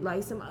did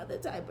like some other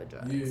type of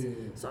drugs. Yeah.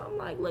 So I'm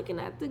like looking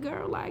at the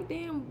girl like,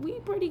 damn, we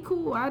pretty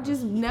cool. I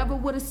just never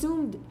would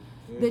assumed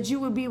that you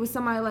would be with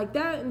somebody like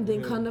that, and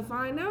then come to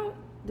find out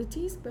the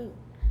tea spilled.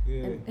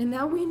 Yeah. And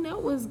now we know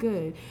what's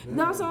good.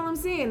 That's all I'm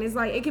saying. It's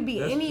like it could be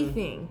That's true.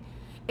 anything.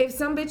 If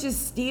some bitches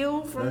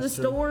steal from That's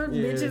the true. store,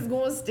 Yeah. bitches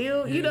gonna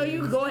steal. You know,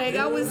 you go hang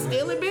out with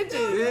stealing bitches.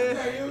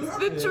 It's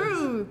the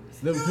truth.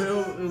 Them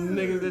them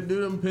niggas that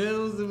do them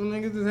pills, them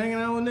niggas that's hanging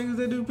out with niggas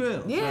that do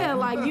pills. Yeah,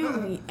 like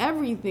you,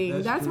 everything.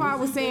 That's That's true. why I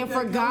was saying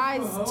for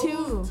guys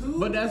too.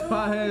 But that's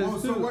potheads Well,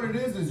 so too. what it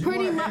is you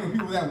Pretty want to hang mu- with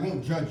people that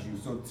won't judge you.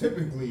 So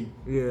typically,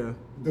 Yeah.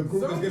 the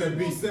group Some is gonna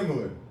be people-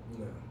 similar.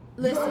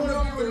 Listen, You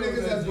don't know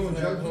niggas that's gonna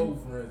judge you. Hoe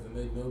friends and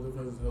they know the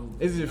friends hoes.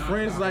 Is it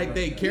friends like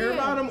they care Yeah.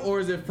 about them, or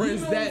is it friends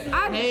You know that what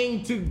I'm saying?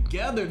 hang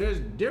together? There's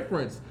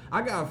difference.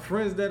 I got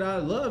friends that I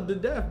love to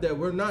death that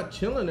we're not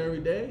chilling every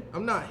day.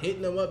 I'm not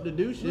hitting them up to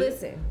do shit.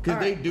 Listen, Cause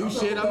they alright. do I'm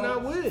shit I'm talking not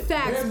about with.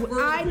 facts. Best friends,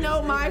 I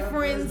know they my got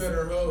friends. that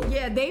are hoes.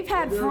 Yeah, they've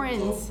had They're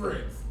friends. Close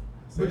friends.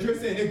 But you're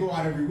saying they go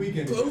out every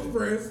weekend. Close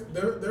friends.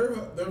 Their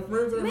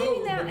friends are Maybe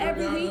hoes, not but they're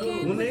every not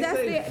weekend, When but they that's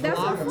say that's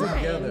flock her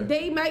friend.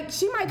 together.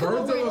 She might come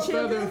Birds over of and a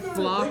chill. feather hoes.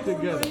 flock They go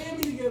to together.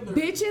 Miami together.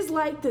 Bitches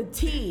like the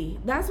tea.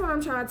 That's what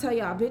I'm trying to tell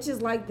y'all.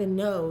 Bitches like the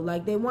know.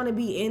 Like they want to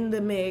be in the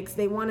mix.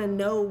 They want to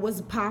know what's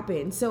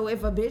popping. So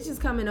if a bitch is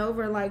coming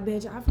over, like,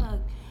 bitch, I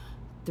fucked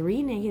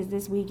 3 niggas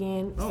this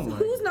weekend. Oh my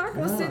Who's not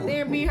gonna sit God.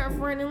 there and be her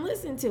friend and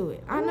listen to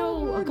it? I know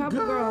Oh my a couple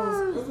God.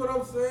 girls. That's what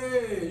I'm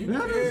saying. You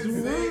That can't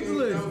is say it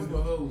ruthless. counts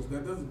for hoes.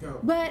 That doesn't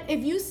count. But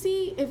if you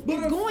see, if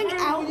But a going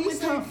friend, out when you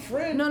with say her,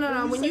 friend,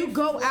 when you say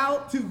go flock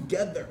out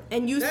together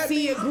and you that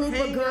see a means group of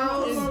hang out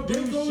girls, and They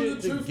do go to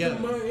shit trips together.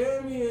 to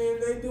Miami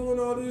and they doing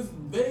all this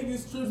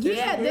Vegas trips.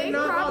 Yeah, together. they You're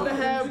not about to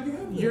probably-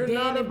 have. You're then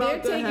not if they're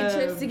about to taking have.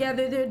 trips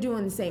together, they're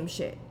doing the same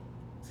shit.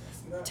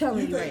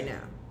 Telling you right think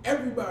now.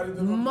 Everybody's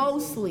doing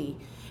Mostly.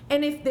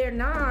 And if they're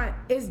not,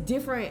 it's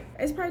different.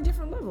 It's probably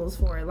different levels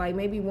for it. Like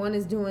maybe one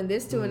is doing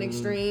this to an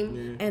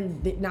extreme yeah.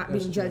 and not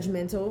That's being true.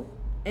 judgmental,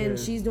 and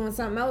Yeah. she's doing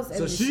something else and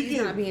So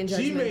she's not being judgmental.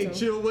 she may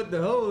chill with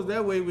the hoes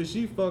that way, but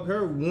she fuck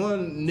her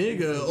one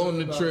nigga on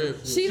the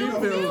trip. She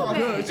don't feel bad.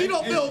 good. She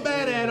don't feel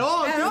bad at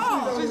all. At she,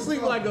 all. She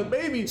sleep like a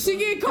baby. She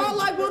get caught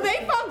like, well,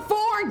 they fucked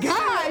 4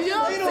 guys. You know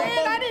what They I'm don't saying?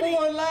 I fuck didn't.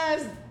 for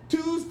last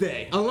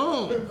Tuesday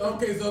alone.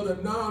 Okay, so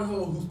the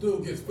non-hoe who still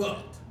gets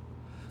fucked.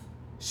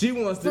 She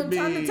wants to From be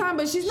time to time,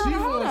 but she's not a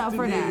hoe wants up to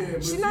for be- that.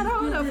 but She's not a hoe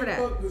still up for get that.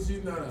 fucked, but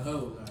she's not a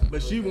hoe.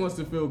 But she wants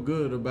to feel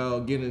good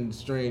about getting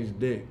strange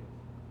dick.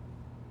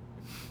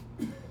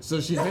 So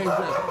she hangs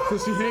out. So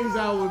she hangs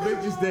out with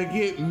bitches that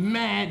get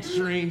mad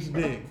strange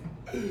dick.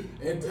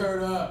 And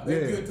turn up.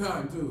 They Yeah. good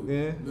time too.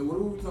 Yeah. Then what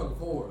are we talking?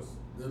 4s.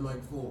 They're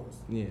like 4s.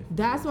 Yeah.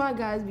 That's why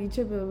guys be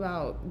tripping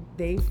about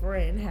they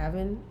friend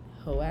having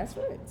hoe ass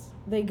friends.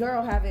 They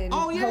girl having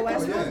Oh yeah, hoe ass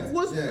 'cause yeah. friends.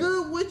 what's Yeah.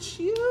 good with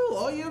you?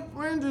 All your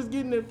friends is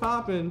getting it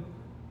popping.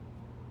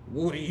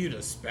 What are you,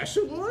 the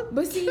special one?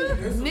 But see,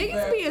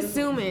 niggas be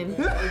assuming.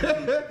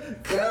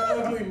 That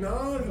ugly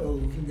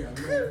non-hoes who got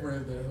mad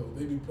friends that hoe.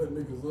 They be putting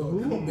niggas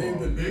up. They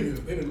the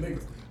niggas. They the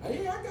niggas.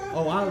 Hey, I got.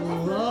 Oh, I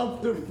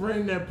love the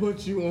friend that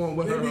puts you on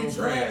with They her be own trash.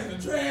 friend.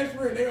 The trash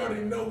friend. They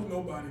already know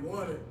nobody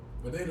wanted.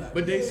 But they like.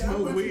 But they "Yeah, I smoke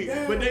put you weed.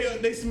 down." But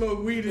they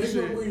smoke weed and They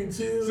smoke shit. weed and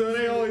chill. So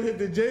they always hit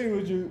the J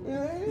with you.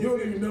 You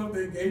don't even know if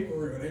they gay for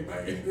real. They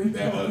might get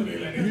that one. They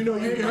like, You know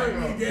you they can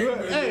might be gay, hear.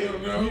 but Hey, you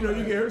don't know. you know you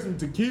can hear some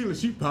tequila.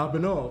 She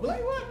popping off.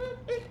 Like what?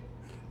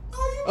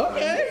 Oh, you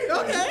Okay, my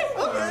okay, nigga. You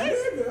my okay.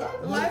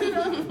 nigga. Light it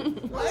up.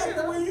 I like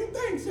the way you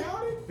think,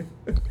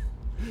 shawty.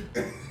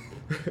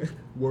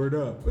 Word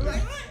up.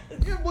 Like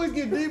what? Your boys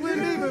get deeper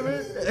and deeper,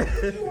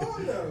 man. You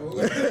want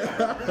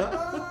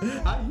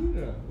though? How you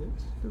know?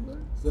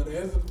 So to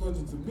answer the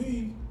question to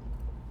me,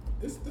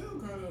 it's still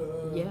kind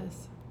of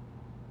Yes.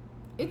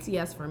 It's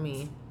yes for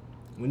me.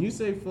 When you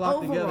say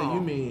flock together, Overall.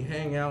 you mean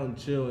hang out and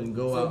chill and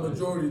go So out.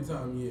 majority of the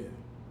time, yeah.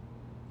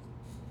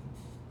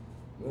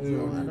 I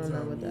don't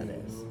know what that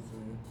is.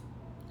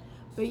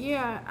 But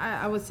yeah,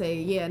 I would say,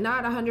 yeah,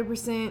 not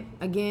 100%.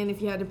 Again,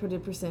 if you had to put a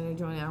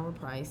percentage on it, I would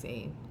probably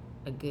say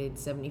a good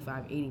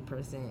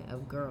 75-80%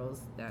 of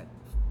girls that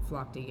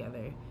flock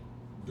together.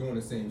 Doing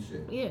the same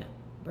shit. Yeah,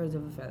 birds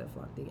of a feather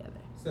flock together.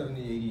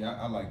 70, 80,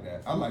 I like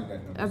that. I like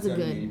that number. That's a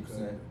 70, good.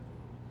 80%.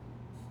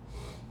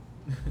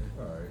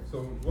 Alright,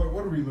 so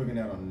what are we looking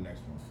at on the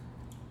next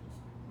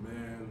one?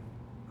 Man,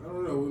 I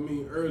don't know. I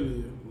mean,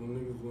 earlier,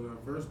 when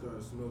I first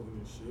started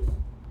smoking and shit,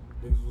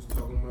 niggas was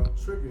talking about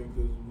tricking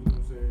because, you know what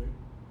I'm saying?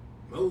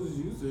 Moses,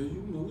 you said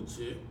you knew a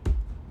chick.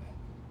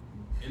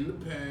 In the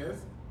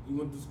past, you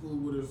went to school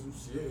with her some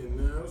shit, and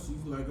now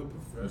she's like a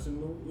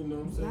professional, you know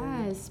what I'm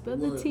saying? Yes, spill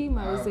the What? tea,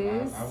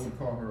 Moses. I would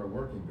call her a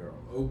working girl.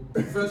 A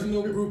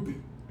professional groupie.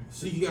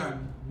 She got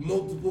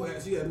multiple,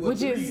 she had what,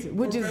 Which is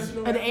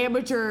professional an athletes?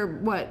 amateur,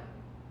 what?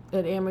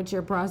 An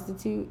amateur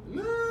prostitute?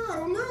 No, I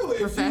don't know. If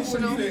she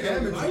Professional? wouldn't say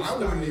Amateur. lifestyle,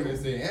 I wouldn't even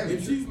say amateur.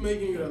 If she's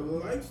making it a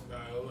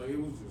lifestyle, like, it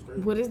was just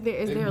crazy. What is there?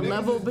 Is there a If niggas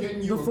level is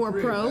getting you a before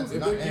crib, pro? that's If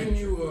not they're getting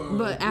you a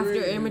But after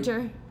grid,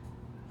 amateur?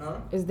 Huh?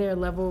 Is there a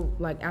level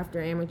like after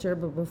amateur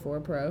but before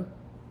pro?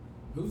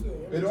 Who's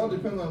that? It all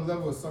depends on the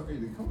level of sucker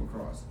you come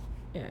across.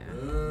 Yeah.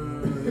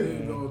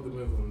 It all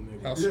depends on the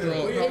nigga. How strong?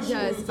 Well, yeah, It I'm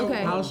does. talking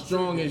Okay. about How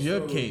strong tricking, is your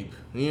so- cape?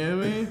 You know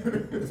what I mean?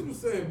 That's what I'm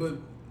saying, but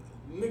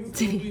niggas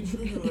don't be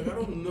tricking. Like, I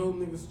don't know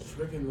niggas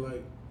tricking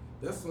like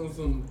that's on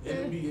some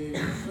NBA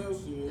NFL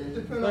It shit.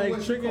 depends on Like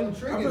what tricking- you call I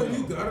tricking. feel like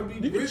you gotta be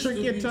You can rich trick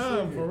to your be time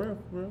tricking. for real,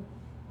 bro.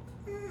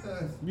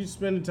 Yeah. If you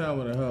spending time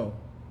with a hoe,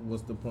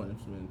 what's the point of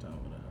spending time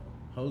with a hoe?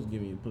 Hoes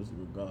giving you pussy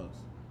regardless.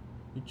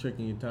 You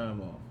tricking your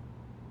time off.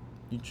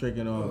 You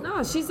tricking off.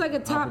 No, she's like a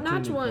top notch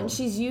Opportunity one. cost.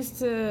 She's used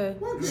to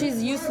What?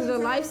 she's used to the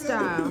Why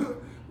lifestyle.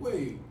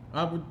 Wait,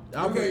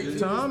 Okay,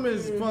 time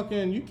is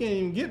fucking. You can't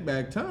even get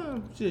back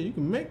time. Shit, you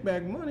can make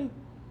back money.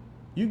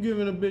 You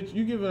giving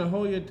a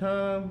hoe your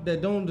time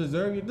that don't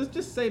deserve you. Let's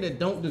just say that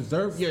don't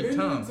deserve your Spending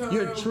time. time-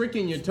 You're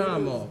tricking your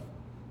time spending- off.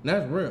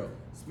 That's real.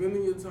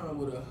 spending your time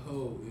with a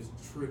hoe is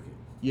tricking.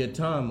 Your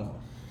time off.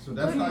 So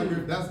that's how you're.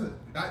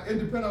 It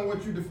depends on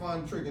what you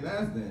define tricking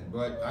as then.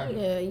 But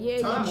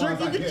Yeah. Time- Trick,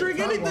 you I can get- trick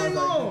time-wise, anything I get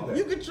off. that.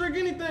 You can trick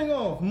anything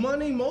off.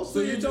 Money, So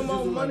mostly you you're just talking about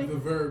using, money. like the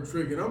verb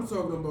tricking. I'm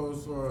talking about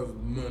as far as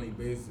money,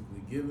 basically.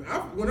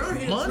 When I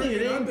hear Money,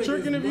 tricking, it I ain't think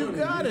tricking it's if you money.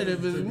 got it.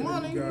 If it's tricking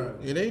money, you got it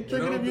ain't And I tricking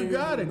don't if you think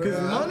got it. it's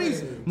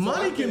Cause bad.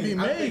 money can be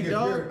made,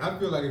 dog. I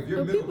feel like if you're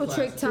But middle people class,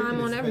 trick time tricking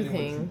on is spending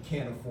everything. What you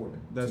can't afford.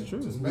 That's true.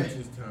 To Which spend.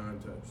 is time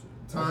type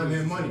shit. Time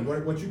and money.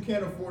 What you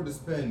can't afford to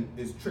spend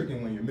is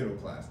tricking when you're middle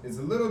class. It's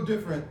a little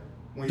different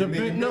when you're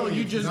making No, millions,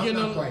 you just 'cause I'm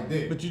getting not quite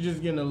there. but you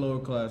just getting a lower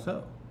class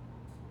help.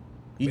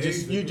 You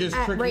Basically. just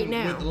At tricking right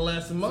now. with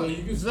less money.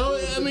 you can So,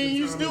 still I mean, take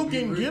you the time still to be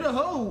can rich. get a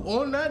hoe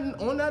on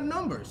that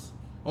numbers.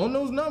 On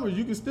those numbers,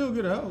 you can still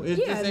get a hoe. It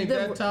Yeah, just ain't the-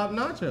 that top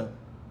notch hoe.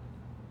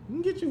 You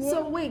can get you one.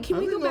 So wait, can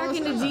we go back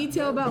into detail?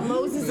 detail about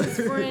Moses'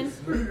 friend?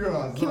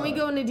 Girl Can we outside.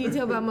 go into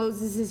detail about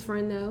Moses'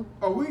 friend though?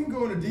 Oh, we can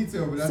go into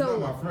detail, but that's So-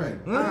 not my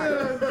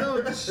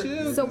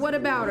friend. So what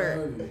about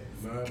her?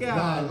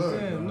 God look,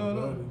 damn,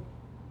 no.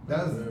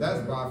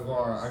 That's by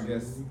far, I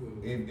guess,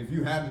 if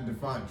you had to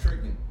define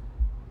tricking,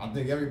 I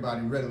think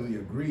everybody readily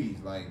agrees.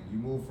 Like you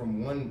move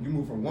from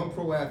one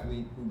pro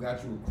athlete who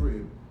got you a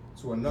crib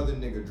to another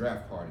nigga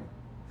draft party.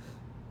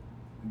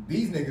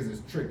 These niggas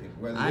is tricking,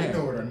 whether they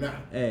know it or not.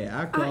 Hey,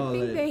 I call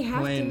think it they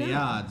have playing to the know.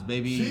 odds,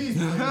 baby. She's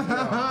they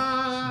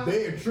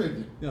are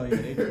tricking. No, yeah,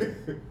 they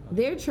do.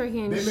 They're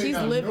tricking. They may She's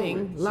not know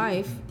living it.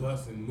 life.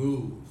 Busting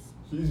moves.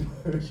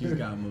 She's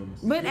got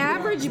moves. But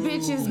average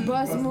bitches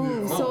bust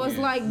moves, so it's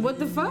like, what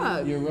the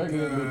fuck? Your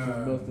regular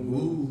bitch is busting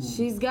moves.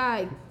 She's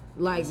got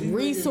like She's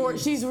resource.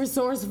 making- She's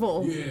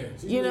resourceful. Yeah,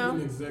 she's You know?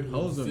 making executive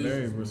Hoes are very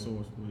decisions, man.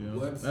 resourceful, yo.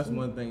 What? That's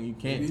one thing you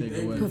can't take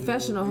Thank away. you.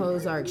 Professional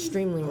hoes are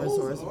extremely Hoes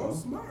are resourceful.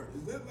 smart.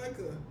 Is that like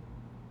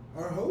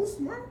are hoes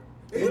smart?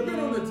 They been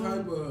on the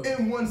type of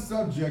In one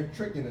subject,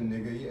 tricking a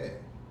nigga, yeah.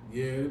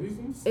 yeah, there be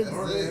some It's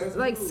smart ass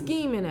like hoes.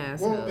 scheming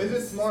assholes. Well, is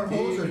it smart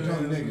hoes or Scheming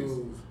dumb ass niggas?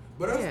 hoes.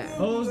 But I Yeah. still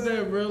Hoes feel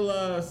that like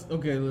realize,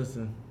 okay,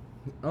 listen.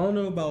 I don't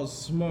know about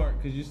smart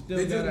because you still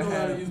they just gotta know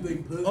how to have. use their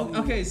pussy.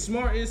 Okay,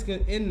 smart is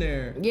in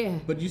there. Yeah.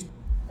 But you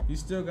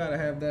still gotta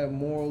have that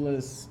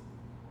moralist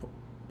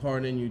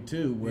part in you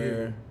too,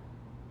 where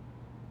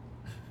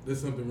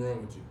There's something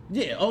wrong with you.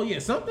 yeah, oh yeah,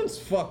 something's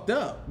fucked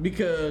up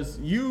because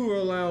you are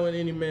allowing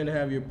any man to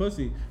have your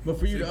pussy, but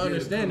for you to Yeah,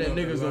 understand that come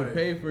up niggas and will lie.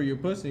 pay for your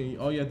pussy,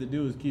 all you have to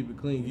do is keep it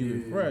clean, keep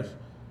it Yeah. fresh.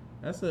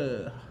 That's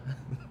a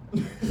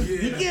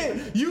Yeah.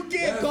 you can't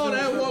That's call what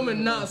that I'm woman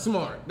saying. not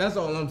smart. That's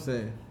all I'm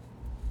saying.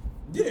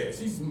 Yeah,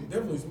 she's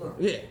definitely smart.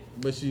 Yeah,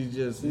 but she's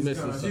just missing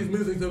She's something.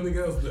 missing something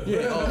else though.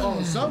 Yeah,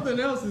 oh, something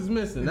else is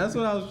missing. That's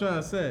what I was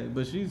trying to say.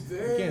 But you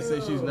can't say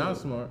she's not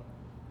smart.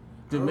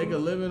 To make a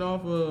living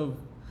off of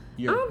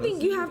I your don't think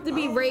pussy? you have to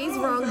be I don't raised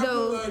know, wrong I feel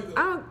though. like-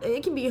 I don't.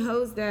 It can be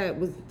hoes that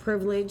was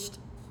privileged,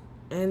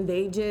 and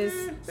they just.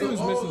 They was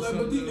So all missing like,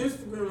 but these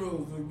something. Instagram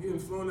hoes are getting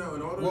flown out,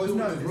 and all they're Well, it's doing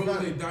not- is it's rolling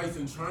not- their dice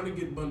and trying to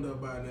get bunned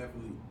up by an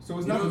athlete. So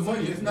it's You not know the what I'm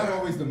money. saying? It's not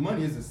always the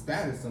money. It's the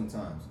status.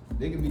 Sometimes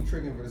they can be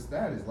tricking for the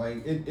status.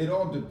 Like it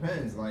all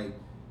depends. Like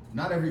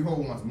not every hoe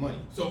wants money.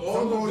 So all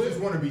Some of hoes them-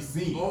 just want to be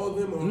seen. All of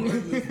them are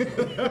heartless.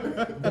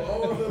 though. But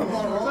all of them Am I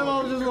are wrong? Some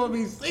of them just gonna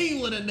be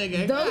seen with a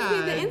nigga. Those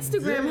God be the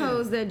Instagram damn.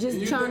 hoes that just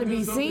You trying to think be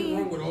there's something seen.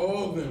 wrong with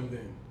all of them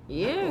then?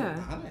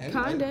 Yeah,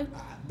 kinda.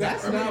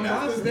 That's not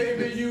my the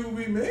statement statement. you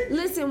be making.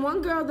 Listen,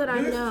 one girl that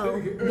I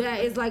know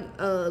that is like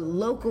a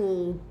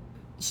local,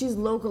 she's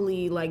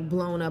locally like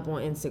blown up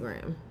on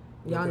Instagram.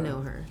 Y'all Okay.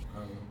 know her.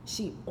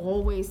 She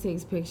always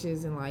takes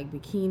pictures in like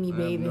bikini I have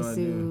bathing no idea.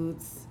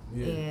 suits.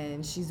 Yeah.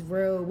 And she's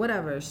real,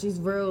 whatever. She's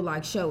real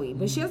like showy,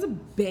 but she has a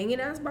banging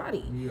ass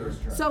body.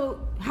 So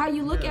how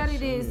you look Yeah, at it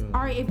show is, me.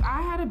 all right, if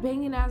I had a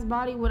banging ass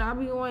body, would I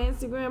be on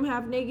Instagram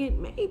half naked?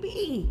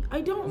 Maybe.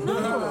 I don't know.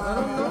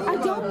 I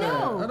don't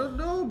know. I don't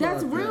know about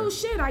That's that. real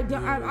shit.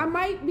 I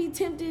might be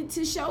tempted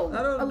to show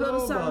I don't a little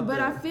know something, about but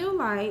I that. feel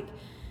like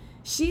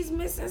she's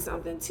missing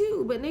something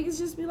too. But niggas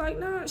just be like,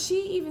 nah.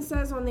 She even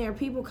says on there,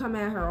 people come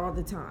at her all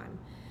the time.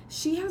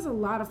 She has a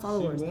lot of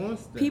followers.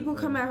 wants that, People though.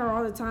 come at her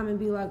all the time and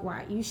be like,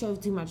 "Why you show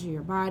too much of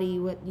your body?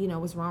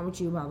 What's wrong with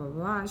you?" Blah blah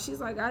blah.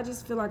 She's like, "I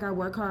just feel like I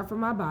work hard for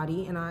my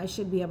body, and I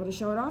should be able to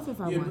show it off if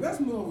I Yeah, want." but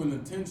that's more of an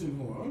attention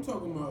whore. I'm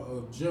talking about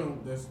a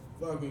jump that's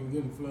fucking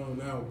getting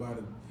flown out by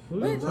the. Who you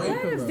But talking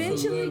that about?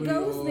 eventually celebrity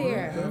goes or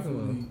there.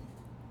 athlete.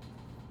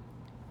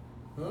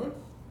 Huh?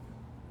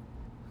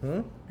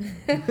 Huh?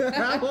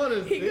 I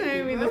wanna He see.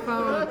 gave me the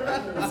phone.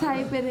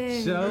 Type it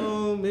in.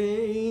 Show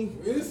me.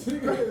 This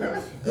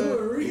nigga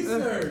doing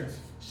research.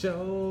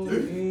 Show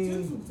Just me.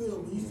 some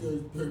film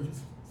research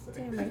purposes.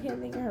 Damn, I can't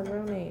think of her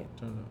real name.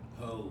 Turn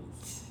up.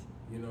 Hoes.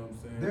 You know what I'm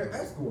saying? They're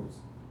escorts.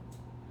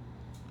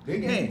 They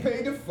get Hey.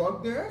 paid to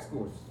fuck their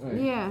escorts.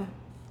 Yeah.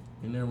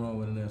 Ain't nothing wrong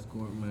with an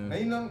escort, man.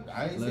 Ain't nothing.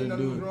 I ain't Let saying her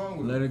nothing do was it. wrong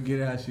with Let it. her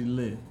get how she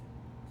live.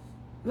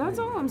 That's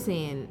all I'm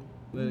saying.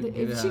 Let it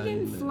get If she how you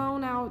getting live.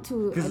 flown out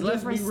to a Cause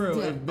let's be different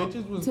real, step if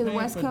bitches was to the paying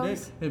West for dick,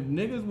 Coast, if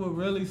niggas would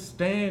really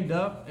stand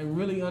up and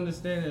really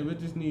understand that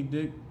bitches need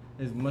dick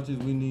as much as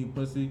we need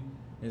pussy,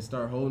 and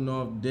start holding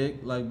off dick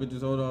like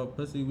bitches hold off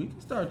pussy, we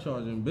can start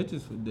charging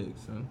bitches for dick,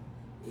 son.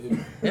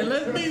 And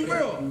let's be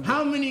real,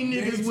 how many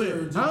niggas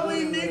with? How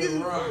many niggas?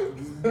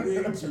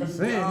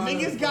 Man,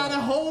 niggas got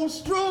a whole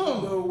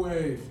strong. No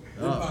way.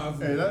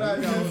 Impossible. Hey, that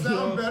idea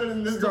sound better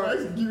than this gonna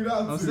execute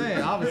out. I'm to.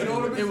 saying, obviously,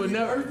 it would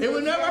never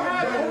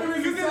happen.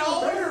 Because it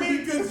always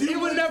be,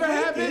 it would never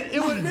happen.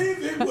 It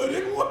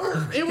wouldn't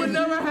work. It would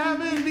never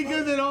happen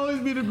because it'd always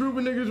be the group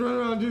of niggas running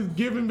around just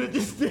giving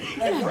bitches dick.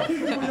 Hey, y'all keep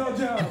doing your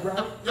job, bro.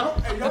 Y'all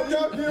get on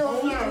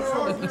now.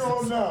 Y'all get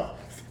on now.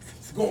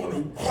 It's going to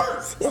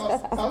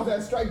work. How's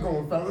that strike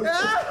going, fellas?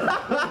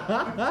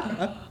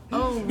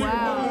 oh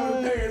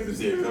wow.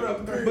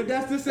 But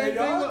that's the same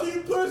y'all thing.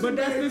 keep pushing, But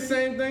that's baby. the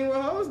same thing with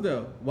hoes,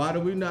 though. Why do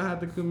we not have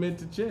to commit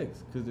to chicks?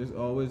 Because there's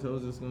always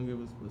hoes that's gonna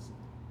give us pussy.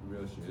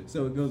 Real shit.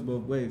 So it goes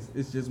both ways.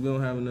 It's just we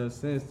don't have enough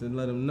sense to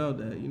let them know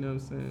that. You know what I'm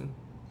saying?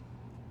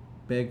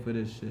 Beg for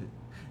this shit.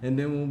 And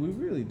then when we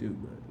really do,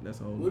 bro, that's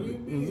a whole What do you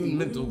it's a mean?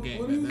 mental What do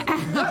game. you mean? Oh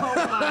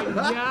my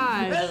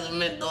god. That's a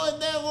mental at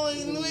that point.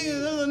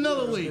 That's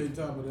another Stay week.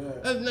 top of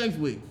that. That's next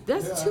week.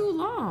 That's Yeah. too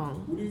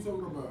long. What are you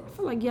talking about? I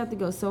feel like you have to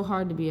go so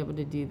hard to be able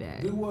to do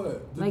that. Do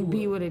what? Like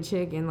be with a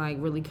chick and like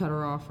really cut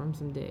her off from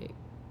some dick.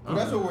 Well,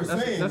 that's what we're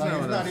saying. That's like, not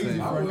it's what not I'm easy saying.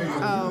 for a nigga to do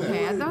Oh, that.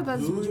 okay. I thought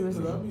that's what you were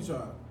saying. I be trying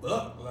to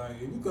fuck. Like,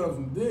 if you cut off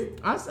some dick.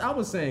 I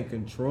was saying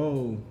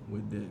control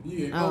with dick.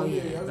 Yeah. Oh, Oh,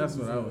 yeah. yeah. That's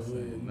what I was Yeah,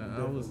 saying. you Nah, I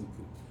definitely was- could.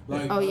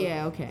 Like, Oh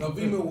yeah, okay. A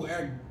female will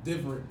act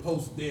different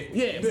post dick.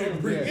 Yeah, yeah.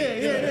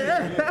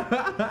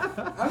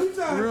 I be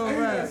trying Real to say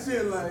rap. that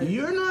shit like.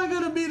 You're not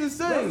gonna be the There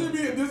same. should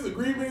be a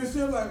disagreement and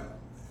shit like.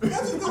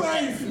 That's just the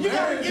way You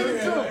gotta give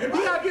it to him.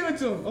 You gotta give it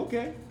to him.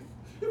 Okay.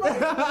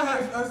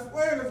 I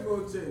swear that's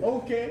gonna change.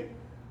 Okay.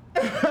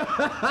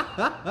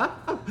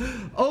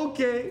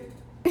 Okay.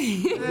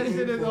 That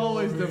shit is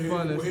always the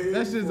funnest.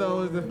 That shit's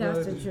always the funnest.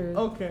 That's the truth.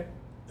 Okay.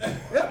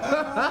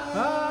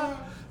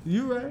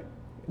 You right.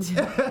 So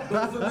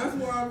that's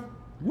why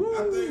Woo.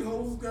 I think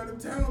hoes got it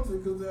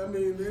talented because I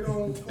mean they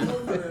don't fall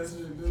for that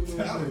shit. They don't-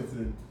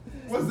 Talented.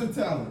 What's the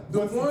talent? The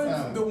What's ones,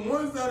 the talent?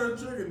 ones that are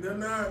tricking, they're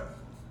not.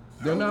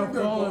 They're I don't not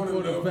think falling going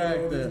for the in love with fact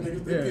all these that-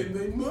 niggas. They yeah. getting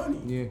their money.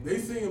 Yeah. They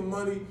seeing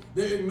money.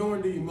 They're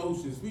ignoring the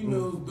emotions.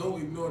 Females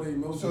don't ignore their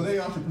emotions. So they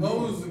entrepreneurs.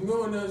 Hoes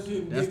ignoring that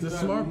shit. and That's the getting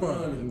smart out part.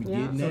 money. Yeah.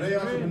 Getting So that they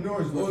bread.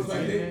 entrepreneurs. Or What it's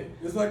like they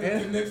it's like a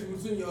And- connection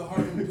between your heart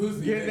and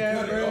pussy. Get They that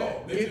cut it bread.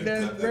 off. They Get just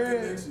that cut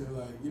bread. connection.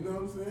 Like, you know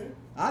what I'm saying?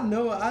 I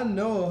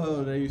know a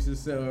hoe that used to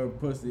sell her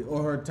pussy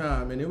or her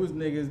time, and it was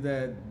niggas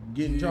that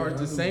getting Yeah, charged I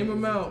the know same niggas.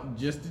 amount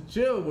just to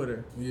chill with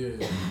her. Yeah.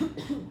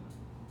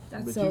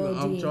 That's But so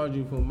I'm deep. charging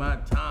you for my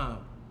time,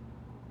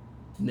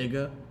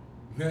 nigga.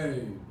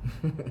 Hey.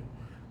 She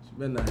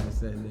better not have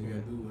said I nigga.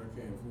 can't do it. I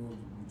can't afford to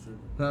be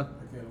tripping. Huh?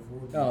 I can't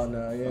afford to. Oh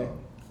no, yeah.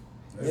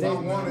 That's If I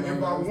not wanted, my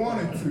if I lifestyle.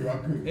 wanted to, I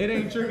could. It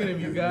ain't tricking if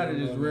you got it,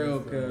 it's real,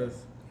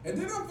 cause And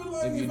then I feel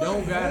like if you I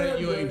don't got had it,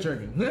 you the- ain't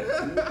tricking.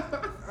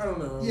 I don't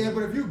know. Yeah,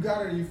 but if you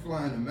got it and you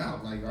flying them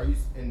out, like, are you?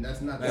 And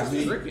that's not That's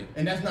that tricking.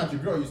 And that's not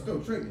your girl. You're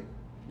still tricking.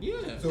 Yeah.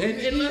 So and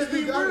even let's if be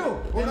you got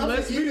real. it- well, And I'm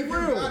let's saying be even if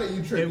you real. got it,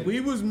 you tricking. If we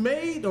was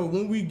made or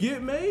when we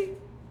get made,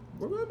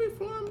 we're gonna be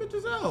flying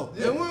bitches out.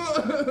 Yeah. And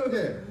we're,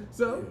 Yeah.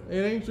 So it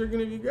ain't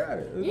tricking if you got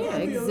it. Yeah,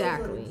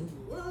 exactly.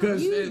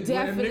 Because You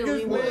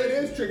definitely Well, would. it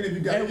is tricking if you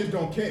got it, you just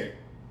don't care.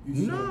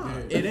 Nah,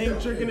 it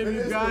ain't tricking if It you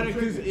is got it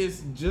still because tricking.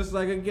 it's just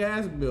like a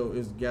gas bill.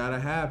 It's gotta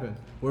happen.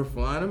 We're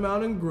flying them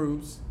out in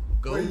groups.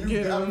 Go Wait, you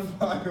get gotta them.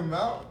 fly him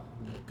out?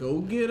 Go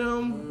get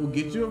them. We'll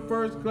get you a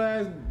first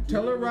class.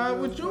 Tell her ride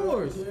with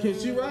yours. Can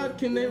she ride?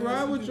 Can they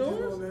ride with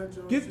yours?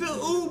 Get the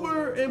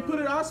Uber and put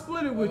it. I'll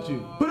split it with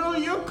you. Put it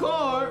on your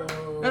card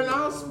and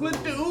I'll split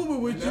the Uber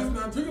with That's you.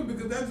 not tricking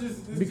because that's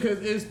just Because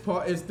it's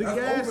part. It's the That's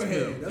gas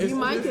overhead. bill. That's You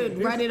might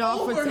could write it off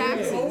for overhead.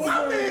 taxes.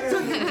 My man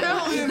took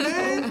accounting,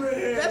 man.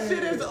 Overhead. That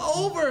shit is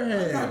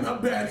overhead. I'm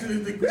not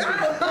bachelor's degree.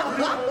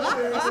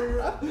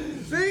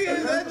 See,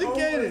 he's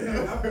educated.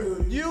 I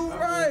feel You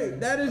right.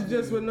 That is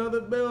just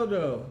another bill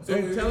though. So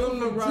And tell him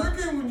to ride.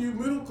 tricking when you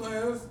middle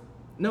class.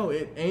 No,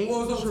 it ain't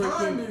Well, sometimes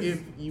tricking it's-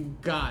 if you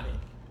got it.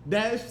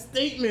 That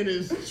statement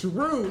is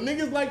true.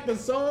 Niggas like the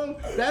song.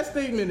 That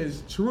statement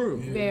is true.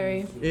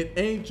 Very. It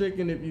ain't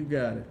tricking if you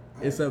got it.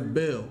 It's a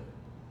bill.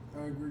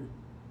 I agree.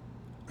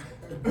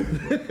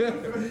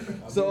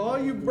 So all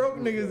you broke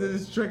niggas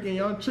is tricking.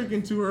 Y'all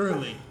tricking too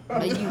early.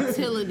 A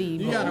utility.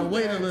 You gotta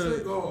wait a Trick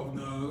little. off,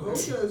 no. Hold that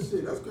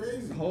shit. That's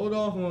crazy. Hold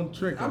off on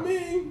tricking. I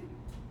mean,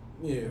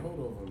 yeah, hold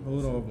off on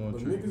Hold that off shit. on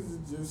But tricking.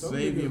 niggas is just some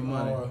Save niggas your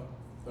money. Are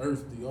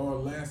thirsty or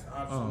last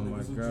option. Oh my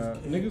niggas who god,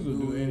 just can't niggas will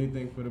do it.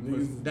 anything for the Niggas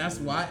pussy. will That's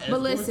do why it. But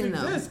escorts listen,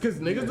 though. exist, because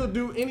niggas will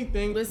do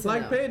anything Listen,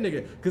 like though. pay a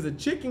nigga. Because a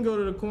chick can go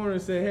to the corner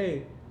and say,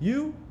 "Hey,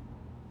 you,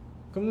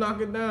 come knock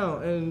it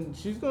down," and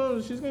she's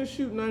gonna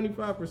shoot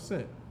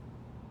 95%.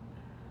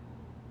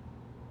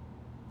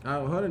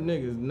 Out of 100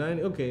 niggas,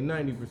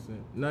 90%.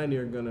 90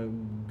 are gonna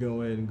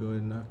go ahead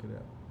and knock it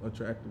out.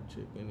 Attractive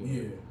chick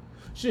anyway. Yeah.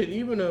 Shit,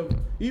 even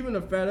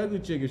a fat ugly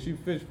chick, if she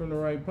fish from the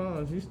right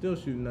pond, she still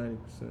shooting 90%.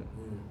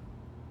 Yeah.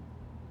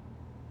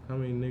 How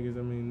many niggas?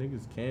 I mean,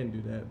 niggas can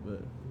do that, but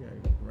you gotta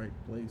get the right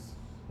place.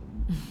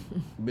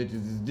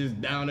 Bitches is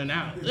just down and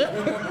out.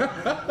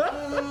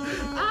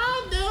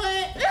 I'll do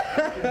it.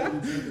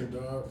 Tricking,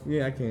 dog.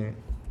 Yeah, I can.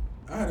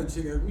 I had a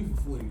chick ask me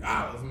for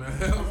 $40, man.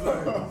 I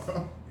was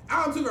like,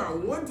 I took her out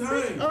one time.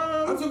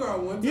 I took her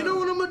out one time. You know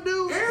what I'm gonna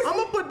do? Answer. I'm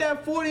gonna put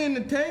that 40 in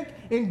the tank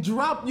and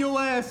drop your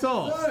ass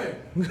off. Son,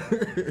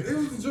 it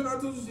was the chick I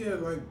told you she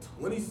had like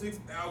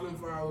 26,000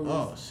 followers.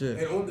 Oh, shit.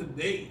 And on the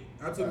date,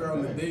 I took her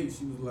on the date.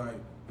 She was like,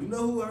 "You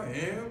know who I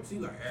am?" She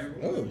like,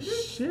 Oh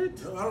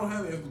shit. No, I don't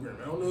have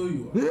Instagram. I don't know who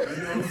you are. You know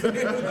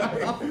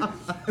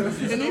what I'm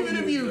saying? And even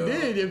if you Like,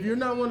 did, if you're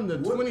not one of the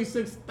What?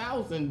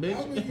 26,000, bitch,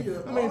 I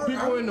mean, how many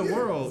people in the yeah,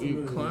 world,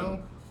 you absolutely.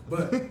 clown?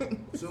 But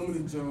so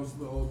many jumps,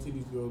 the old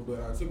titties girls. But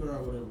I took her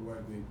out, whatever,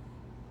 white thing.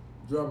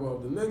 Drop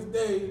off the next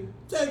day.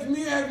 Text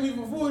me, ask me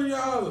for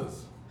 $40.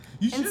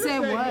 You And should've said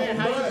what? "Man,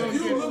 how But you if gonna you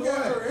get look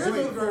at her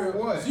Wait, for Instagram,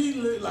 what? she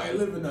look like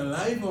living a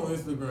life on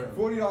Instagram.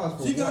 $40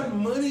 for She what? got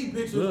money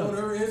pictures Look. on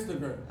her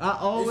Instagram. I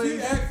always- And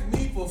she asked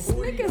me for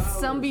 $40. Nigga,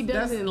 somebody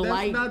doesn't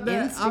like not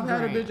that. Instagram. I've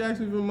had a bitch ask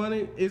me for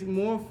money. It's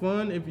more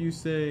fun if you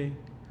say,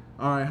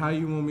 "All right, how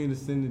you want me to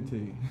send it to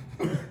you?"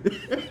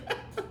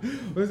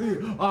 Let's see.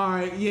 All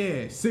right,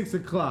 yeah, 6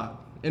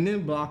 o'clock, and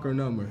then block her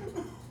number.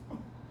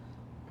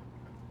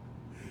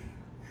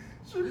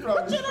 She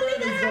probably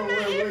standing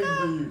somewhere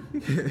waiting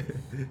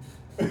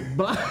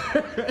for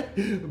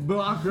you.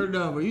 Block her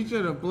number. You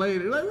should have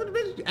played it. Like, what the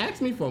bitch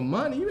asked me for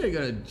money? You ain't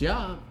got a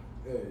job.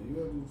 Yeah, you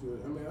gotta do to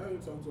it. I mean, I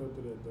ain't talk to her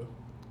to that though.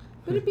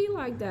 But it be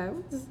like that.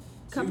 Just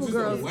couple just a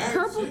girls, whack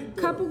couple chick,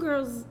 though. couple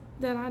girls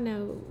that I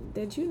know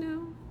that you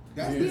know.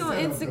 That's Be the on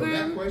setup, though.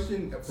 Instagram. That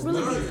question, for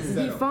Really me, is be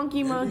setup. funky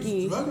And be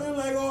monkey. struggling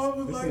like all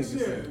of us like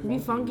shit. Be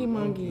funky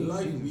monkey.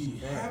 Like be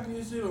happy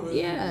and shit on Instagram.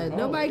 Yeah,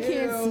 nobody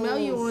can smell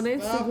you on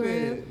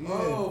Instagram.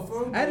 Oh,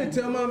 funky. I had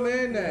to tell my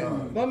man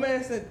that. My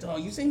man said, "Dog,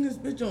 you seen this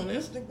bitch on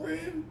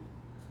Instagram?"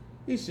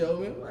 He showed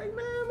me. I'm like,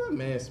 man, my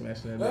man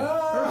smashed that bitch.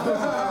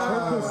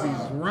 Her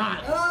pussy's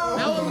rotten.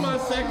 That was my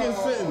second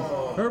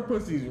sentence. Her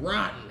pussy's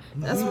rotten.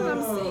 That's what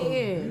I'm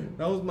saying.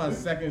 That was my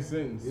second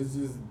sentence. It's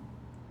just,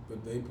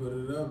 but they put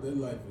it up. Their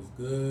life is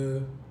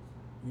good.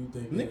 You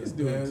think Niggas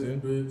they're do it,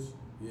 bad, too. bitch?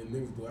 Yeah,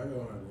 niggas do. I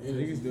don't have the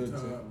energy. Niggas do it,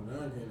 time, too. but I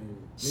can't even.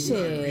 Shit. Niggas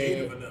not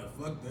creative enough.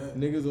 Fuck that.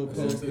 Niggas will That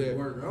post shit take that.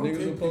 work. I don't Niggas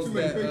will take post too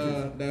many that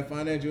pictures. that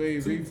financial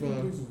aid Take two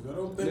refund. pictures. I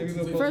don't think Niggas you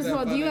will take- post First of that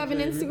all, do you have an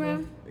financial aid Instagram?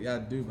 refund. Yeah, I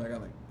do, but I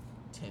got like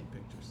 10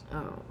 pictures.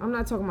 Oh, I'm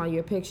not talking about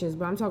your pictures,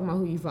 but I'm talking about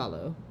who you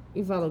follow.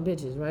 You follow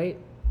bitches, right?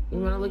 You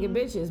want to look at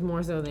bitches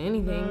more so than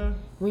anything.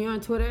 When you're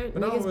on Twitter,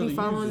 But I don't niggas really be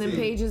following use them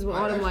it. pages with I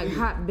all them like actually-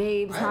 hot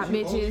babes, I hot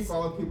actually only bitches.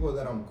 follow people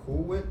that I'm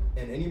cool with,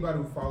 and anybody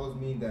who follows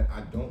me that I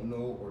don't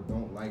know or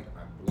don't like,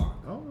 I block.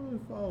 I don't really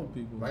follow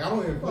people. Like, I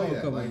don't even follow play a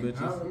that. couple Like,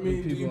 bitches. I with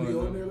mean, do you people be I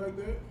on know. there like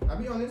that? I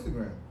be on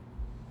Instagram.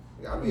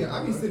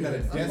 I be sitting at a I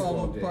desk follow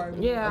all day.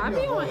 private- Yeah, I be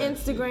all on that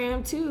shit.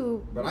 Instagram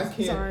too. But I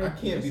Sorry.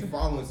 can't be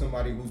following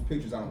somebody whose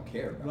pictures I don't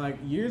care about. Like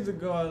years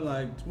ago, I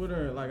liked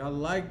Twitter. Like I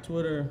liked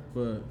Twitter,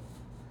 but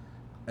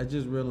I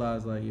just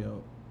realized like,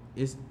 yo,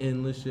 It's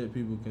endless shit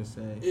people can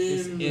say.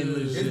 It's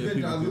endless shit. It's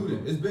been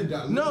diluted. It's been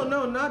diluted.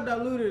 No, not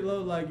diluted.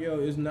 Like, yo,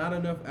 it's not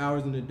enough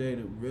hours in the day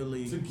to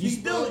really.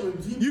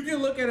 You can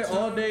look at it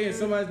all day and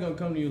somebody's gonna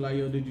come to you like,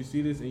 yo, did you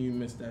see this? And you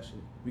missed that shit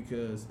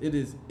because it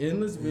is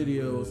endless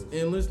videos,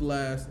 endless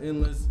laughs,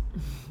 endless.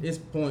 It's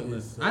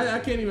pointless. I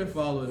can't even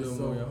follow it no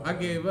more, yo. I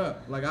gave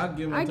up. Like I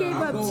gave my time.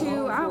 I gave up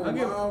too.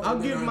 I'll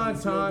give my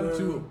time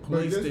to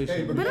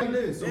PlayStation. But put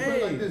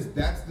it like this.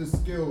 That's the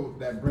skill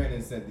that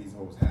Brandon said these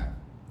hoes have.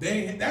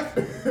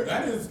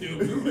 That is skill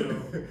too,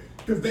 though.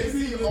 Because they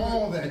see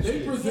all that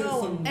shit. They present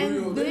some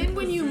real. And then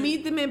when you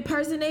meet them in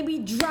person, they be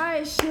dry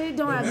as shit,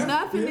 don't have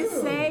nothing to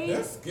say.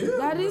 That's skill.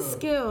 That is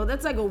skill.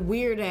 That's like a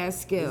weird ass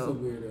skill.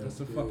 That's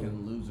a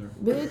fucking loser.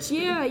 Bitch,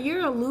 yeah,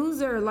 you're a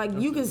loser. Like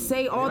you can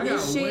say all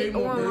this shit I got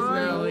way more online.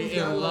 personality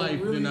in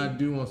life than I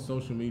do on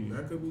social media.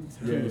 That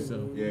could be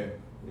yourself. Yeah.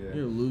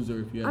 You're a loser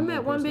if you have I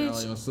met one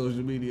personality bitch on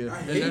social media. I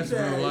And hate that's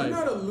that. real life. You're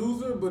not a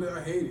loser, but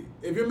I hate it.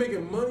 If you're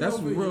making money, That's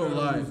off it, real you're not a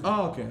life. loser.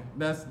 Oh, okay.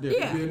 That's different.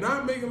 Yeah. If you're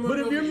not making money, But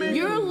if you're making-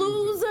 You're a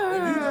loser. If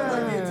you don't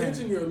like the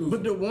attention, you're a loser.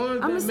 But the ones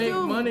I'ma that make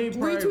still money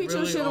probably retweet your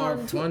really shit are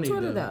on funny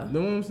Twitter, though. though.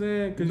 Know what I'm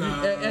saying? Because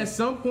Nah. at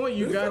some point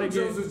you gotta get.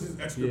 Jones is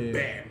just extra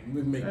bad.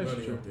 We make That's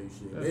money true. off that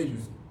shit. That's They true.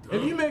 just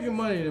If you making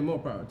money, then more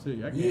power to you.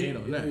 I can't hate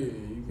on that. you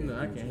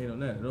I can't hate on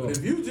that at all. But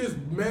if you just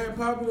mad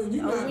popular,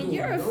 you not When doing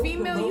you're a no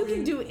female, you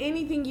can promoting. do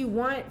anything you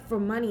want for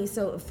money.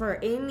 So for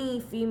any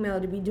female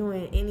to be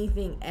doing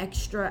anything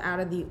extra out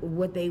of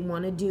what they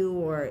want to do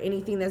or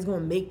anything that's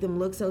going to make them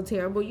look so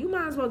terrible, you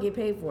might as well get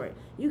paid for it.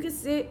 You can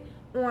sit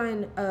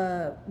on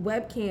a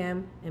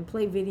webcam and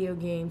play video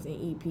games and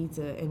eat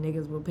pizza, and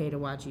niggas will pay to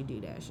watch you do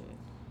that shit.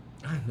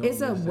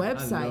 It's a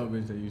website. I know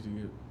bitch that used to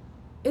get.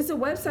 It's a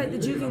website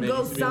that you can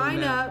go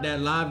sign up.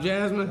 That Live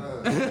Jasmine.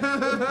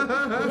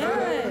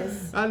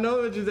 Yes. I know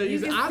bitches that You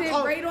used to. can sit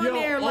right on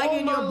there like all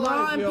in your my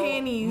blonde life,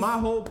 panties. My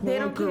whole They porn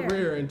don't care.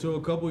 career until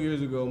a couple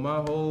years ago, my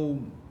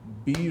whole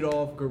beat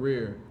off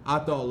career, I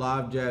thought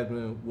Live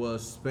Jasmine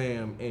was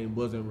spam and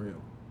wasn't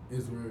real.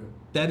 It's real.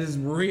 That is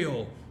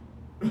real.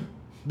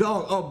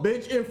 Dog, a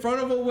bitch in front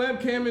of a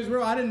webcam is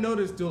real. I didn't know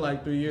this till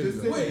like 3 years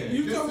Just ago. say Wait,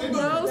 you Just talking say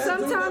about? No, that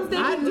sometimes they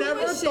I be doing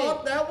never shit.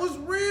 thought that was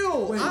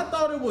real. Wait, I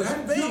thought it was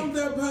that fake. jump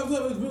that pops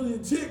up is really a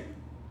chick.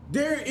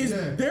 There is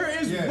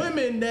Yeah.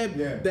 women that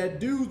Yeah. that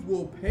dudes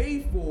will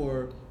pay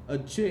for a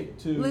chick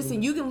to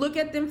Listen, you can look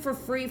at them for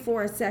free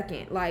for a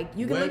second. Like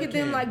you can look at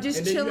them Webcam. like just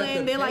And then you have chilling.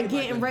 to They're pay like like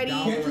getting ready.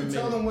 $1. Can't you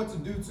tell them what to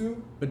do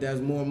too? but that's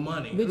more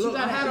money. But you Look, I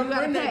gotta- had a you gotta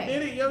friend that pay.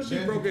 did it. Yo, she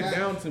Then broke you it got-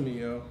 down to me,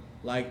 yo.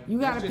 Like You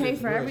that gotta shit pay is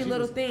for real. every She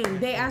little was- thing.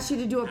 They ask you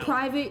to do a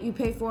private, you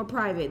pay for a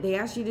private. They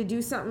ask you to do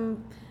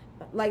something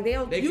like They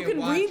you can can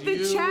watch read the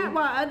you, chat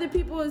while other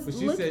people is But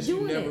she said she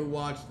doing never it.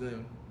 watched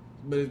them.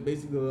 But it's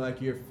basically like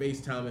you're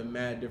FaceTiming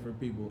mad different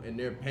people, and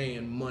they're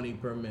paying money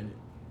per minute,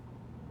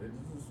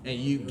 and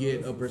you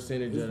get a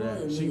percentage of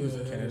that. She was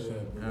cashing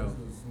out.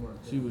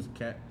 She was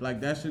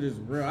like that shit is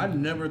real. I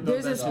never thought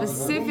There's that a shit was real.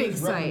 specific Women's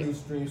site. revenue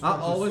stream I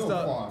stretches always so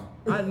thought. far.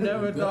 I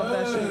never thought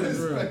that shit was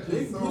real.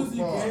 Stretches so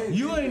far.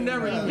 You ain't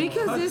never even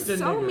Because touched there's a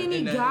so nigga many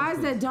in that guys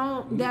instance.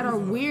 that are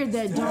weird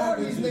that Who are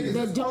these don't niggas?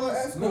 that It's called don't.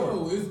 escort.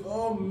 No, it's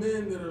all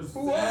men that are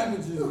Who are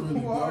savages. these- Really,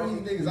 who are dog.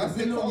 these niggas? I Depending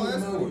said call on the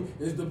escort. money,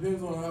 it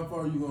depends on how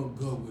far you gonna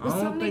go with I it.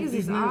 Some don't think niggas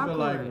these is niggas are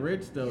like awkward.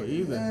 rich though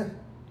either. Yeah.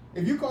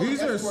 If you call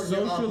These an are escort,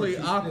 you're socially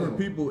she's awkward still.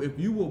 people. If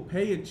you will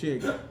pay a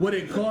chick what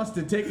it costs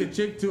to take a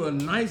chick to a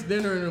nice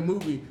dinner in a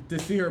movie to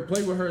see her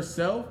play with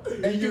herself,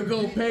 and you you're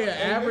go beat- pay an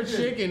and average you're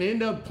chick and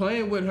end up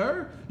playing with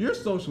her, you're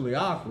socially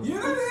awkward.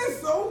 Yeah, that is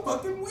so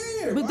fucking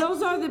weird. But Why those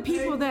would are you the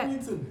people pay that- me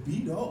to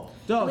beat off.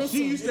 Dog, Listen.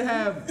 she used to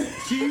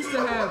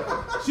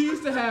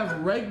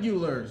have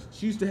regulars.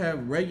 She used to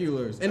have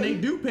regulars, and they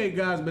do pay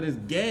guys, but it's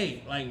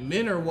gay. Like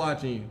men are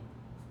watching you.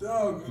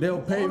 Dog,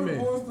 They'll pay all the me.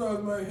 porn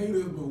stars might hate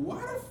us, but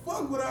why the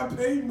fuck would I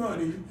pay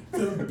money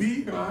to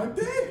beat my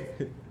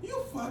dick? You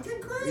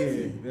fucking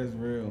crazy. that's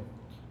real.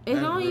 It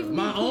don't even be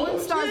My porn own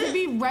stars. shit? It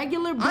be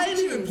regular bitches. I ain't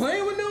even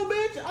playing with no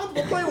bitch.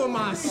 I'm playing with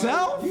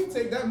myself. You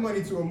take that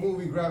money to a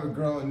movie, grab a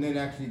girl, and then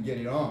actually get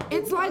it on.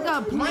 It's like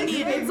a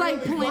plenty. It's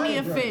like plenty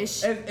of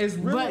fish. As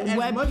real But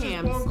as much as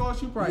webcams. porn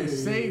costs, you probably Yeah,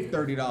 save yeah.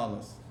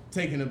 $30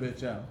 taking a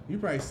bitch out. You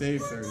probably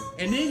save 30,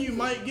 and then you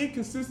might get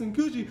consistent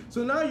coochie.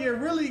 So now you're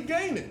really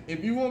gaining.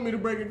 If you want me to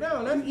break it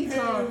down, that's Paying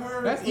econ.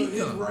 her That's for his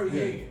econ. right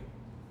Yeah. hand.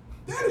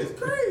 That is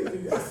crazy.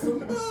 That's some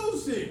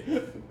bullshit.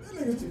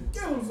 That nigga should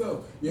kill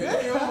himself. Yeah,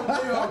 they all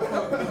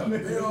fucked up.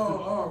 They all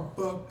are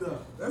fucked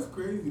up. That's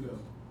crazy though.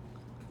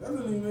 That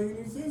doesn't even make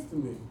any sense to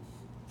me.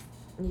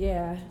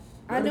 Yeah.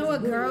 I know a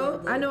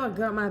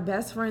girl. My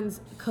best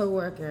friend's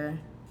coworker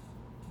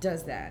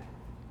does that.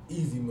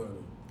 Easy money.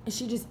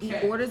 She just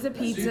orders a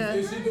pizza.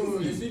 Is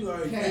she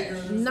like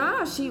figuring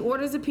Nah, she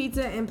orders a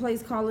pizza and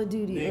plays Call of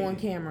Duty on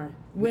camera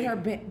with her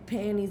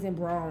panties and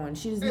bra on.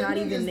 She's Hey, not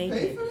even niggas pay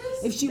naked. for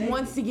this? If she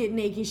wants to get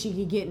naked, she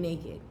could get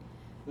naked.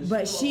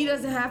 But she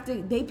doesn't have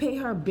to. They pay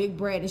her big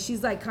bread, and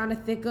she's like kind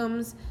of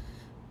thickums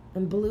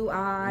and blue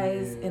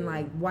eyes and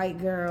like white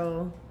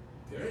girl.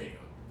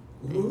 Damn.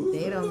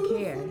 They don't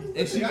care.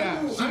 And she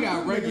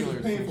got regular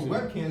paying for shit.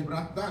 webcams, but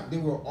I thought they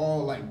were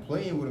all like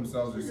playing with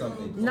themselves or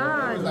something.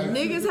 Nah, It was like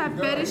niggas have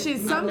girls.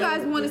 fetishes. Some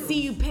guys want to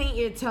see you paint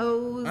your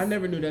toes. I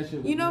never knew that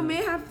shit was You know, real.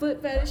 men have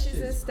foot fetishes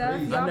and stuff.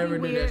 crazy. Y'all I never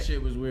be knew weird. that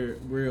shit was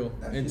real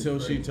That shit's until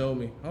she crazy. told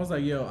me. I was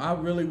like, yo, I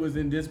really was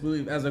in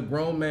disbelief as a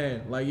grown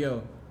man. Like,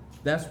 yo,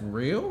 that's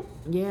real?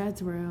 Yeah,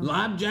 it's real.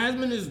 Live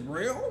Jasmine is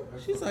real?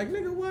 She's like,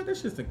 nigga, what?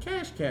 That's just a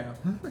cash cow.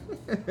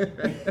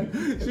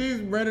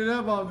 She's bred it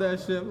up off that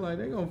shit. I'm like,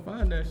 they gonna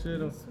find that shit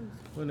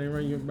when they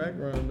run your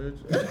background, bitch.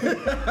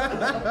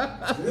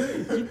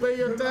 You pay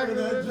your taxes.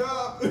 That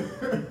job.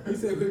 He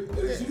said,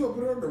 is she gonna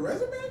put it on the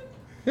resume?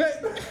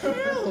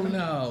 Hell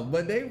no.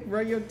 But they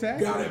run your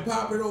taxes. Got it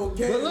popping on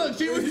camera. But look,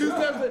 she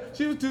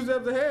was two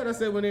steps ahead. I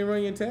said when they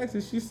run your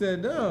taxes, she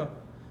said no.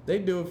 They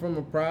do it from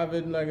a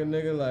private, like a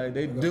nigga, like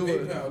they Like a do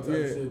it, PayPal type yeah,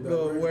 shit, but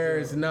direct where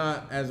job. it's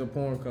not as a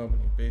porn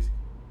company, basically.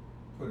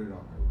 Put it on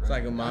her. It's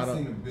like a resume. model- I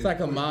seen bitch it's like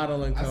a put-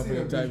 modeling I seen company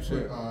a type bitch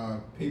shit.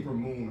 Put, Paper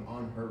Moon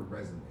on her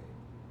resume.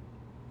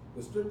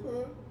 The strip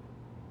club?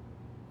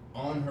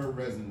 On her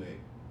resume.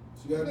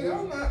 She got Nigga,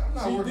 I'm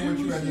not she working did with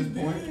you what at she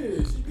this point.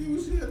 did. She did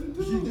what she had to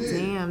do. She did.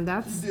 Damn,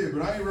 that's She did,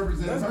 but I ain't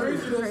representing That's her.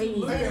 crazy that you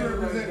look I at ain't it like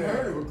representing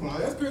her to a that. client.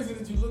 That's crazy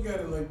that you look at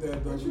it like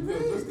that, though. What you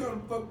Because mean? that's kind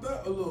of fucked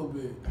up a little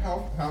bit.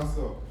 How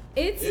so?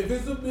 it's If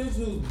it's a bitch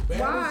who's bad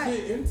Why? as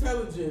shit,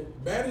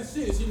 intelligent, bad as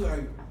shit, she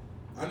like,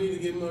 I need to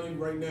get money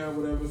right now,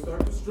 whatever.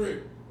 Start to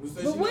strip. Let's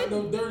say But she what-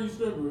 not no dirty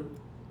stripper.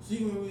 She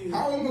gonna be.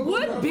 How am I gonna go to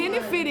what a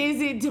benefit client?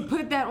 is it to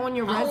put that on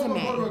your How am I gonna go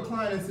to a resume?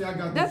 client and say I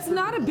got That's this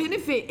not a stripper?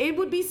 benefit. It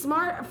would be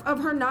smart of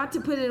her not to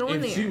put it on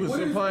If she there. was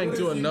What if- applying what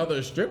to if she-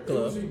 another strip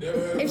club,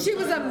 If she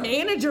was a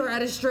manager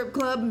at a strip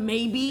club,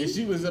 maybe. if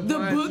she was the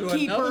applying to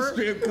bookkeeper. another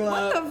strip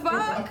club, What the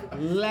fuck?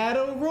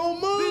 lateral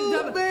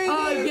move, baby.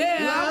 Oh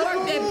yeah, I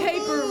worked at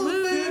Paper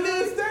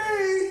Moon.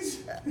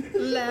 stage.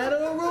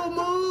 Lateral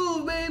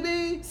move,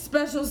 baby.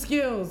 Special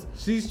skills.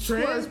 She's Twerk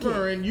it.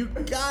 transferring. You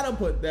gotta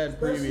put that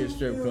previous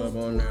strip club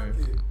on there.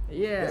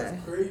 Yeah.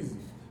 That's crazy.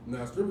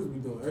 Nah, strippers be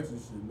doing extra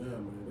shit now,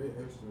 man. They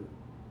extra.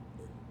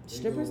 They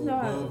Strippers go know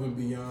how- above and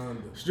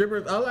beyond.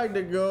 Strippers, I like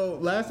to go.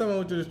 Last time I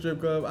went to the strip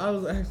club, I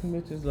was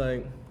asking bitches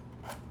like,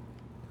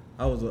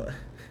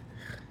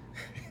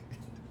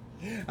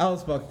 I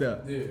was fucked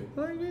up. Yeah.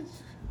 Like, bitch,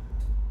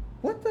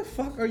 what the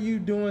fuck are you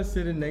doing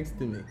sitting next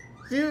to me?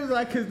 She was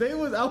like, cause I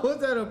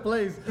was at a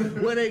place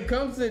where they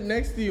come sit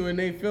next to you and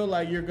they feel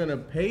like you're gonna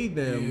pay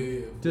them Yeah,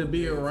 to be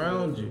yeah,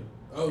 around yeah. you.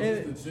 Oh,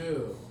 And- just to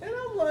chill. And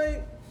I'm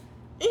like,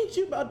 ain't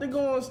you about to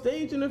go on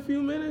stage in a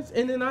few minutes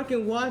and then I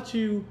can watch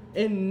you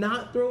and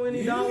not throw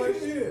any dollars?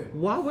 Yeah.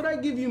 Why would I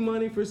give you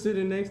money for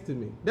sitting next to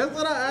me? That's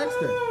what I asked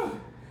her.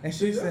 And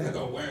she That's said,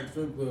 like a whack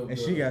strip club. and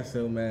though. she got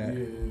so mad.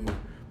 Yeah.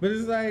 But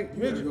it's like,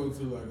 You gotta bitch, go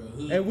to like a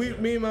hood. and shop.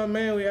 me and my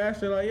man, we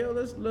asked her like, yo,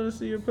 let us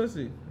see your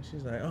pussy. And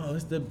she's like, oh,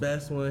 it's the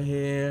best one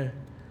here.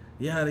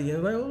 Yada yada.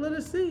 Like, well, let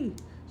us see.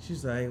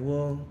 She's like,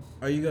 well,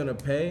 are you gonna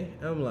pay?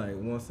 I'm like,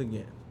 once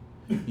again,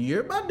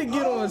 you're about to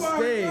get on my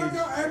stage. God,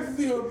 y'all asked to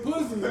see her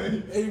pussy,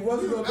 and he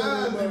wasn't gonna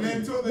Ah, pay and then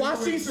her told her While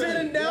you she's ain't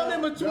sitting said. down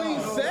in between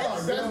No,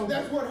 sex?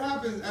 That's what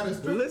happens at a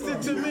strip Listen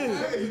club. to me.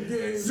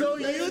 money. So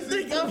you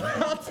think I'm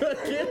about to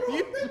give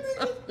you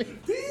money?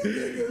 These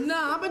niggas.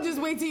 Nah, I'ma just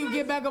wait till you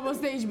get back up on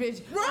stage,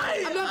 bitch.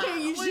 Right. I'm not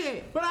paying you Wait,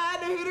 shit. But I had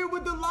to hit her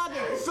with the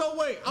logic. So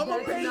wait, I'm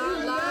gonna That's pay you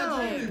not now.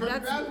 logic. But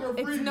That's that's for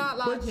free. it's not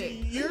But logic.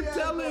 you're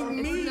telling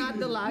It's me not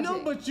the logic.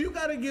 No, but you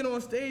gotta get on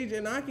stage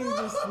and I can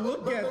just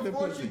look But at the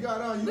before pussy. she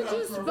got on, But asked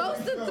you're for a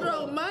supposed to free throw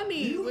show.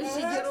 money when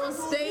she get on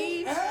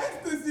stage.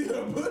 Asked to see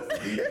her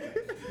pussy.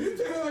 You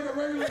treat her like a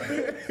regular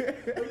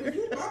bitch. Like,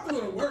 you about to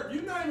go to work.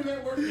 You're not even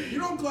at work yet. You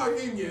don't clock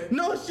in yet.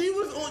 No, she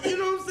was on. You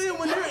know what I'm saying?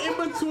 When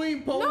you're in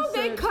between posts,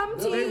 No, they come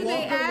to you, they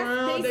walk ask,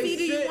 around, they see,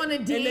 do you sit, want to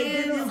and they give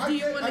you- dance? Do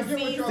you I want get to what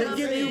see y'all They saying.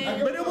 give you, I get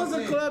something? but it was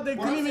a club. They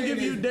What couldn't I'm even saying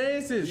give you is,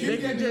 dances. she's They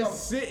could getting just up-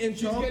 sit and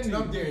she's talk to getting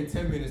up you. there in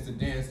 10 minutes to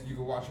dance. You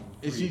can watch it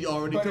for And free. she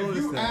already but told if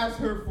us you that. ask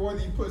her for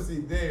the pussy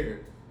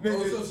there,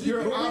 nigga, so she-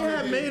 you're But we had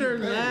obligated made her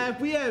to pay.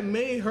 laugh. We had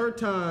made her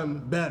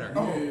time better.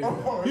 Oh,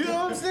 You know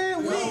what I'm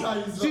saying? That's how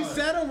you saw She it.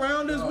 sat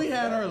around us. We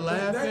had her That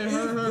laughing. is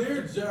Her.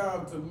 their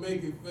job to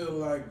make it feel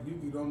like you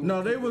could almost.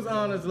 No, they was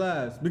honest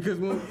laughs because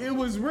when it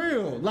was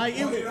real, like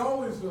It it.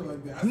 always feel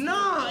like that. I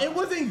Nah, swear. it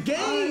wasn't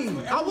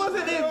game. I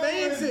wasn't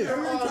advances.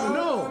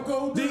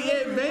 No,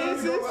 the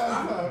advances.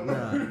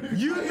 Nah.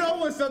 You know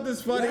when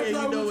something's funny and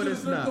you know when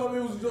it's not.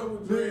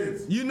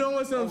 You know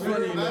when something's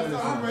funny and you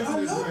know when it's not.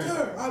 I loved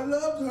her. I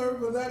loved her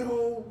for that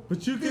whole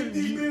But you could.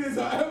 50 minutes.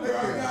 However,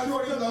 I got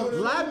Shorty loved her.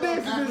 Live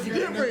dances is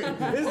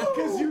different. It's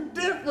because you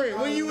different.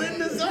 When you in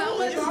the How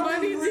much zone,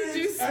 money did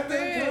you spend?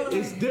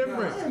 it's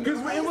different. Because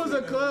it was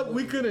a club,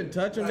 we couldn't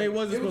touch them. They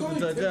wasn't supposed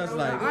to touch us.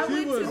 Like I she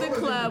went to was. the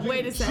club.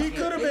 Wait a She second.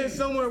 could have been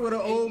somewhere with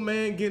an old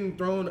man getting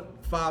thrown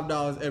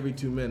 $5 every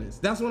 2 minutes.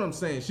 That's what I'm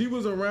saying. She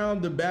was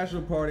around the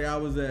bachelor party I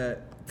was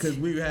at because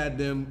we had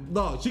them.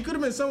 No, she could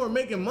have been somewhere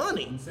making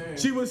money.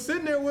 She was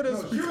sitting there with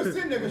us. No, she was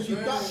sitting there because she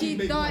thought She she'd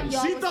make thought money.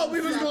 y'all- She thought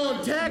we was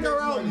gonna tag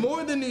her out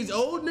more than these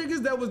old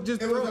niggas that was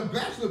just. It was a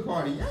bachelor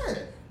party, yeah.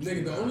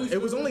 Nigga, the only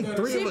It was only that-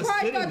 three She of us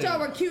probably sitting thought y'all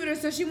there. were cuter,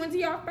 so she went to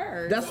y'all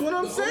first. That's what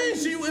I'm The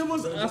saying. only- It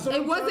was. That's what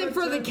It I'm wasn't trying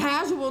for to the say.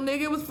 casual,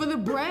 nigga. It was for the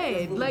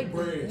bread. Like,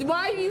 bread.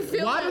 why do you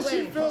feel Why that does she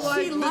way? feel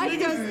like she the liked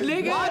niggas- us,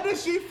 nigga? Why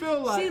does she feel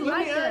like? She Let me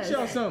liked ask us.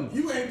 y'all something.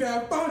 You ain't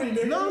that funny,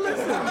 nigga. No,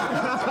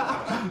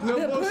 listen. No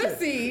The bullshit.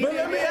 pussy. But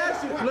let me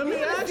ask you. Let me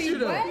ask pussy, you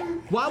though.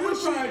 what? Why You would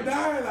she? probably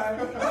die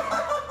like.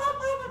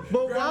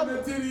 But grabbing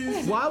the titty and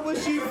shit. why would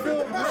she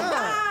feel?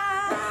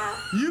 Nah.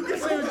 You can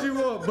say what you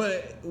want,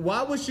 but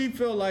why would she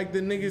feel like the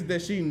niggas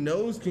that she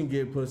knows can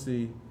get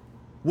pussy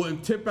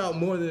would tip out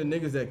more than the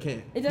niggas that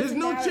can't? It There's doesn't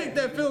no matter. chick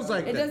that feels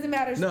like It that. doesn't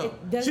matter. No,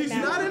 It doesn't she's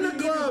matter. not in the Niggas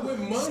club with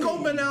money.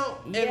 scoping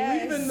out and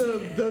Yes. leaving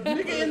the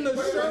nigga in the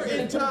shirt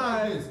and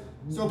tie.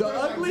 So The put it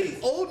like ugly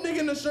this. old nigga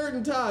in the shirt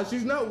and tie.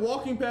 She's not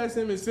walking past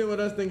him and sitting with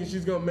us thinking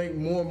she's gonna make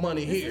more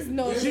money here. is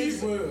no-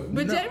 She's But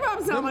No. J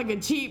Rob sound like a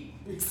cheap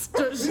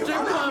strip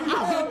club.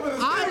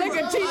 I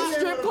like a cheap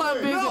strip club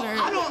visitor. No,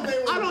 I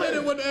don't hit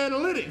it with the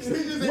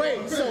analytics.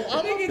 Wait, so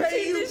I'm Nigga gonna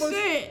pay cheap you as for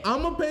shit.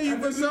 I'm gonna pay you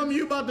for something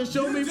you about to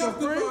show me for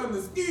free. justifying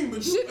the scheme,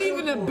 but you Shouldn't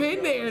even fell have for been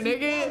it. there,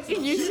 nigga.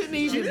 You shouldn't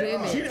even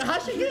been She, there. how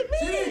she get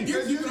She didn't me?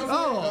 get you.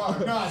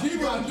 Oh. She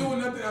wasn't doing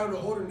nothing out of the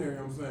ordinary.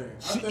 I'm saying.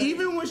 I think-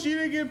 Even when she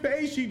didn't get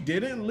paid, she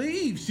didn't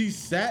leave. She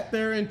sat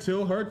there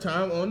until her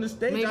time on the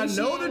stage. Maybe I she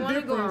know the didn't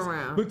wanna go difference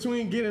around.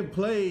 between getting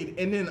played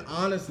and then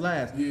honest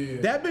laughs.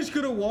 Yeah. That bitch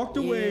could have walked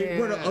away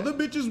where the Yeah. other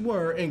bitches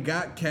were and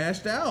got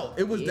cashed out.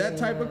 It was that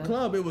type of Yeah.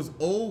 club. It was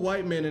old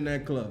white men in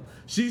that club.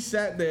 She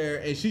sat there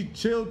and she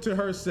chilled to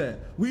her set.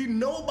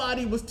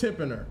 Nobody was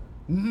tipping her.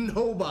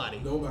 Nobody.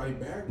 Nobody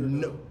backed her.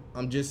 No,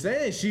 I'm just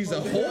saying she's a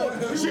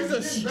whore. She's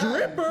a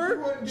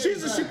stripper.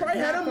 She probably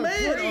had a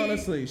man,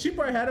 honestly. She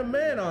probably had a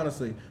man,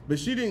 honestly. But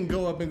she didn't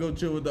go up and go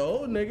chill with the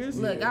old niggas.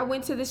 Look, I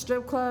went to the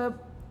strip club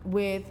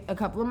with a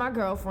couple of my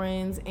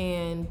girlfriends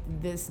and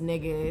this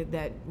nigga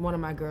that one of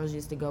my girls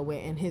used to go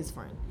with and his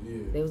friend. Yeah.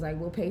 They was like,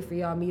 we'll pay for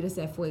y'all, meet us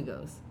at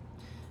Fuegos.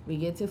 We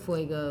get to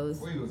Fuegos.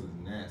 Fuegos is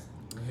nasty.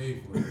 I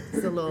hate for it.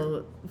 It's a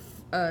little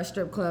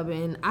strip club,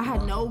 and I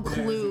had no Baz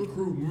and clue.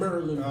 Crew,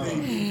 Merlin,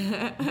 baby.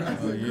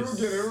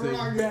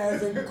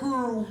 Baz and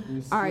Crew.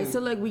 All right, so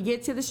look, we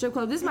get to the strip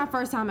club. This is my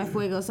first time at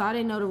Fuego, so I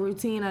didn't know the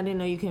routine. I didn't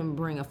know you can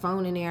bring a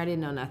phone in there. I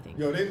didn't know nothing.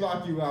 Yo, they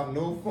lock you out.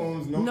 No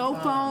phones. No No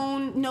time.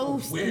 phone,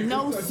 no weird.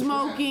 no It's a trap.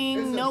 smoking,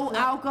 It's a no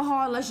trap.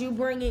 alcohol unless you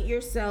bring it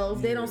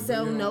yourself. They don't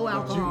sell no You can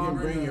alcohol.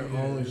 bring your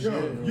own Yo,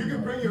 shit. you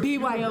can bring your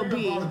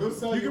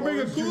BYOB. You can bring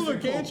a cooler,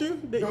 can't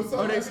you?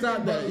 Oh, they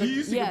stopped that. You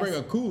used to Yes. bring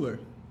a cooler.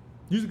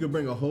 You used to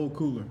bring a whole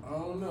cooler. I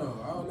don't know.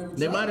 I'll never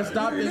They try might have that.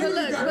 stopped it.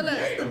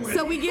 But look,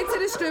 so we get to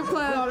the strip No,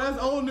 club.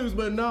 that's old news,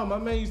 but no, my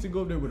man used to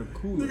go up there with a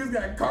cooler. Niggas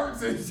got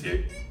carts and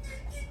shit.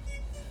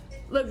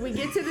 Look, we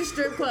get to the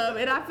strip club,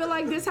 and I feel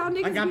like this how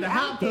niggas I got be the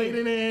hot acting. plate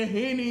in there. He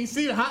didn't even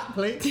see the hot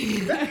plate.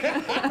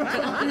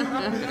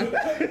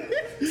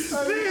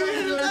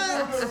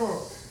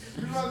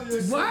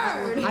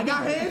 Word. I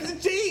got hams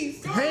and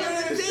cheese.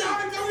 Hams and cheese.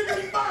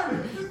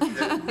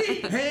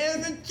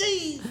 Hams and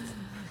cheese.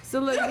 So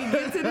look, we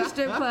get to the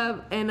strip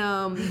club, and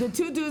the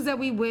two dudes that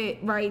we with,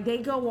 right, they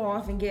go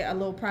off and get a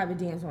little private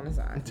dance on the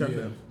side.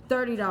 Yeah.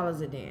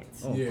 $30 a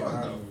dance. Oh,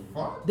 Yeah.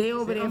 Fuck. They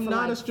over there I'm for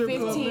not like a strip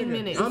club 15 nigga.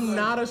 minutes. I'm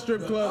not a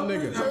strip club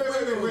nigga.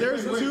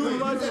 There's too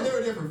much- You said they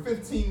were there for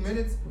 15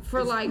 minutes?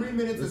 For It's like- 3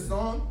 minutes a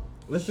song?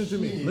 Listen to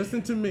me.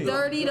 Listen to me.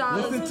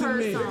 $30 Listen to per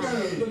me. song.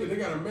 They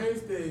got a main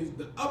stage.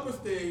 The upper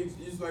stage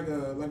is like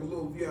a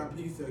little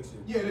VIP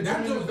section. Yeah, they're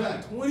that doing joint's the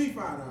like back.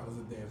 $25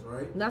 a dance,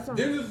 right? That's a-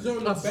 Then there's a joint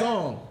in the A back.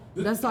 song.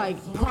 That's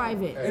like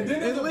private. And then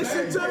there's And a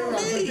listen back to room.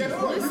 me. Guess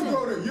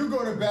what? You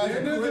go to Bass Then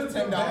and there's it's a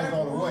 $10 back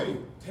all the way.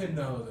 room. $10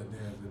 a dance.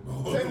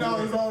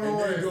 $10 all the And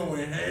way. they're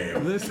going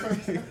ham.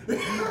 Listen.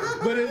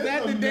 But is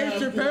that the Dave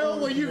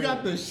Chappelle where you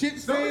got the shit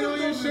Some stain of on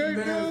them your joints shirt,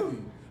 is nasty.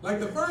 dude? Like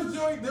the first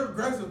joint, they're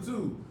aggressive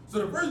too.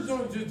 So the first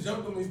joint just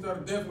jumped on me,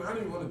 started dancing. I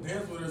didn't even want to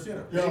dance with her. She had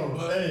a big Yo,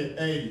 butt.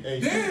 hey.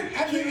 Then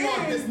at the She locked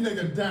end- this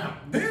nigga down.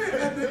 Then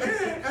at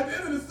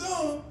the end of the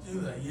song, she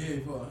was like, "Yeah,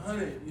 for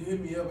 100, you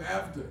hit me up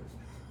after."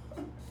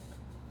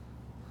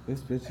 This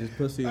bitch's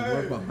pussy is Hey.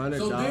 worth $100.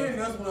 So then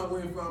that's when I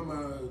went and found my,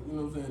 you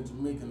know what I'm saying,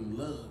 Jamaican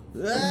love.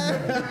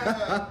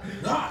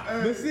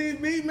 But see,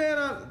 me,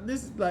 man,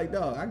 this is like,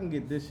 dog, I can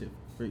get this shit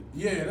for free.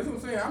 Yeah, that's what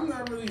I'm saying. I'm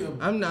not really a.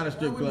 I'm not a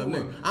strip I club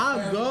wouldn't nigga. want-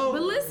 I'll go.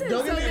 But listen,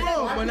 don't get so me then-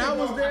 wrong. When I can't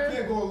was go- I there,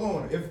 can't go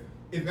alone.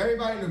 If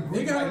everybody in the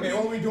They group gotta like, man, be-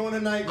 what we doing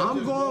tonight? let's I'm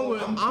just going go.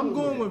 with cool I'm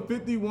going it. with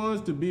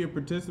 51s to be a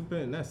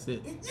participant, and that's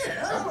it.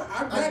 Yeah,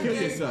 I Kill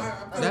gave- yourself.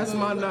 I That's put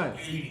my like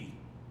night.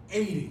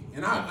 80,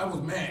 and I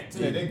was mad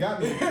too. Yeah, they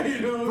got me.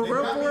 you know, For They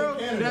real, got me for in real,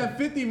 Canada. that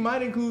 50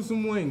 might include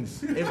some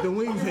wings if the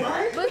wings hit.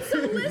 right? But so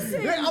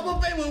listen, I'm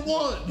gonna pay with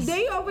ones.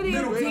 they over there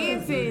Middle class,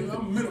 dancing. nigga.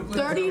 I'm middle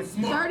class, I'm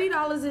smart.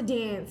 $30 a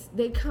dance.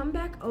 They come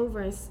back over,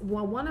 and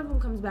well, one of them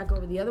comes back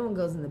over. The other one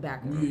goes in the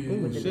back room. Yeah.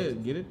 with the bitch.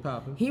 Shit, get it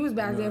popping. He was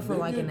back there for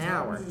like an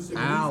hour.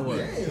 Hour.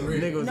 Damn.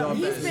 Nigga was No, off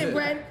he that spent shit.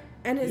 bread,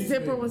 and his He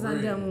zipper spent was bread.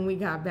 undone when we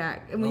got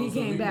back, and when Oh, he so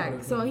came he back.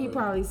 gotta So come he back.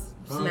 probably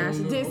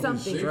smashed, did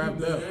something.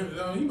 Strapped up.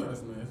 No, he might have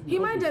smashed. He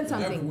might have done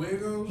something.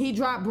 Fuego? He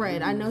dropped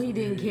bread. I know he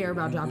didn't care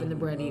about dropping the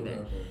bread either.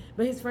 Okay.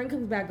 But his friend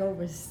comes back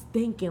over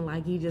stinking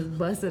like he just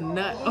bust a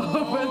nut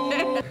over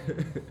there.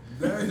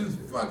 That is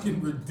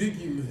fucking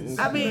ridiculous.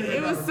 I mean,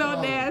 it was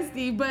so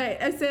nasty.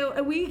 But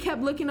so we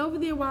kept looking over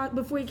there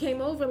before he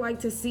came over, like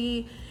to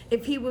see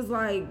if he was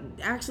like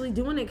actually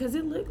doing it, because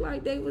it looked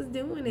like they was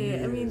doing it.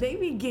 Yeah. I mean, they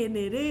be getting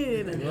it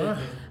in.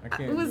 I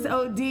can't It was do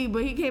OD,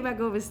 but he came back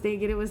over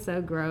stinking. It was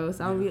so gross.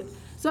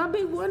 So I've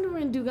been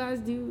wondering, do guys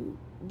do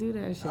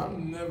that shit? I've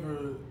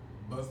never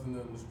busted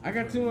nothing. I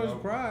got too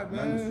much pride,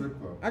 Not in the man. strip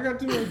club. I got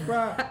too much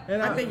pride,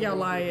 and I think y'all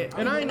lying.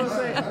 And I ain't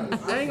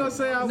gonna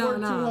say I No, work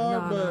too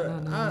hard, no,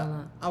 but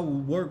no. I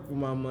work for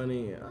my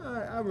money.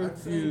 I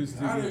refuse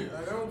to I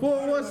get. don't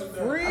For what's like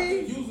that. I free?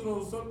 can use it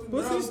on something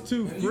Pussy's else,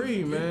 too and you free,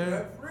 can get man.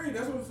 that free.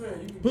 That's what I'm saying. You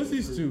can get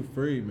Pussy's free. too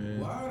free, man.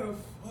 Why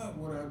the fuck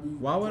would I be?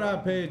 Why would I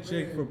pay a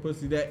chick for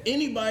pussy that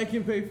anybody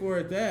can pay for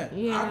at that?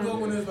 Yeah. I go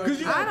when it's like. Cause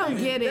you I gotta don't think,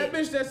 get it. That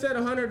bitch that said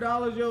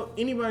 $100, yo,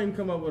 anybody can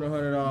come up with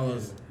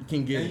 $100.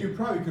 Can get And it. you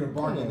probably could have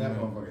bargained that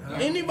motherfucker.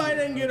 Anybody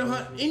that can get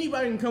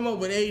anybody can come up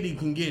with 80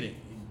 can get it.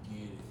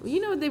 You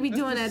know what they be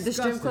That's doing at the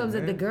strip disgusting, clubs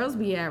that the man. girls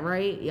be at,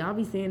 right? Y'all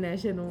be seeing that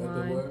shit At the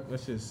online. what?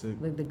 That shit's sick.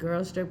 Like the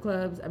girls strip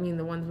clubs. I mean,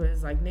 the ones where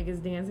it's like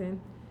niggas dancing.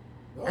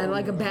 And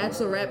like a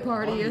bachelorette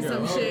party or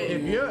some shit.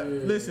 If you're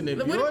listen, if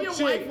What your if your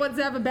chick, wife wants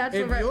to have a if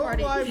bachelorette your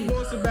party? wife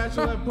wants a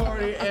bachelorette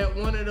party at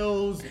one of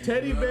those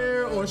teddy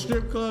bear or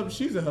strip clubs,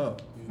 she's a hoe.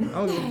 I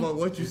don't give a fuck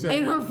what you say.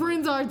 And her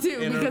friends are too,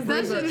 And her because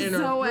that friends are- shit is and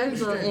her so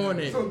friends are extra. on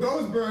it. So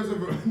those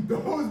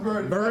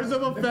Birds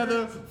of a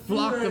feather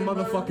flock the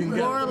motherfucking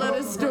Moral gun.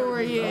 of the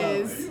story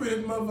is, You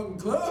in motherfucking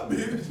club,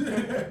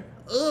 bitch.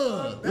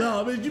 Ugh.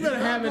 No, but you better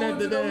have it at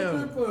the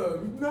damn. Club.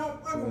 You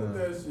not fucking with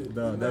that shit.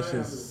 No, You that not shit's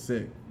having-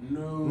 sick. No.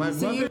 My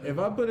See, mother, if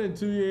I put in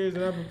 2 years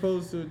and I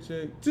propose to a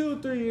chick, 2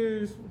 or 3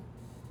 years,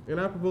 and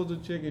I propose to a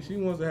chick and she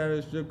wants to have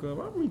a strip club,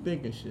 I'm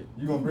rethinking shit.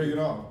 You gonna break it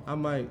off? I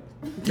might.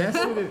 That's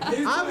what it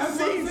is. I've that's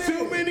what seen I'm too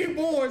saying. many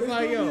boards It's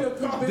like, gonna yo,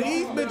 be a convincing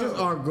these though. bitches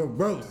are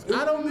gross.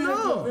 I don't It's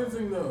know.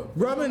 convincing, though.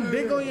 Rubbing It's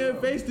dick on your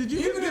convincing, face. Did you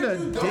just Even get a if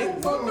you dick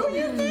don't fucked fuck on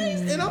your with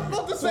face? me. And I'm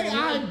supposed to say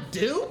I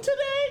do today?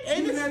 though.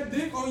 And Even it's, that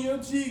dick on your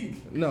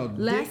cheek. no,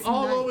 Last dick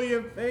all night- over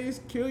your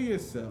face. Kill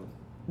yourself.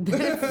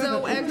 that's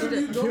so extra.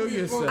 Kill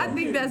yourself. I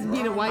think that's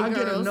be the white I'll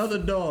get girls. another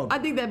dog. I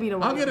think that be the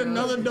white I'll get girls.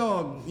 another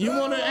dog. You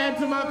want to add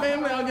to my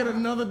family? I'll get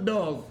another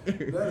dog. That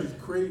is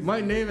crazy.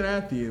 Might name it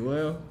after you.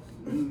 Well,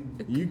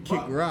 you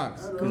kick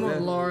rocks. 'cause Come on,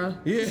 that- Laura.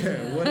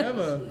 Yeah,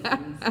 whatever.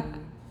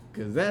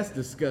 Cause that's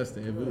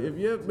disgusting. If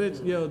your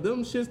bitch, yo,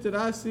 them shits that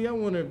I see, I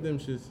wonder if them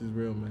shits is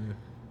real, man.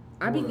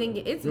 I be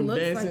thinking it Them looks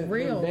dancing, like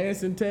real. them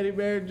dancing teddy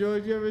bear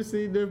joints. You ever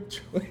seen them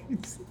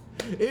joints?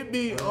 It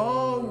be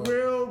all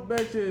real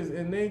bitches,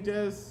 and they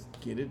just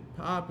get it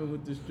popping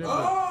with the stripper.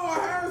 Oh,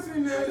 I haven't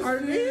seen that Are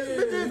shit.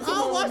 these bitches- You I'll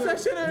talking watch about that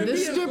shit every The day.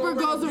 stripper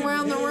goes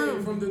around the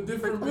room. From the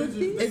different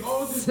bitches. They It's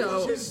all just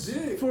so-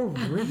 shit dick. For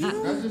real?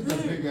 That's just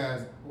a big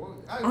ass.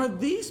 Are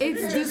these?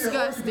 It's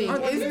disgusting.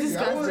 It's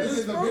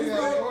disgusting.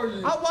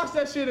 I watched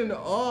that shit in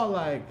all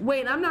like.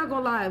 Wait, I'm not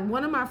gonna lie.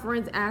 One of my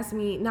friends asked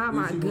me, not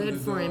my If you good wanted to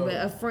friend, go.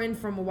 but a friend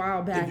from a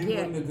while back. If you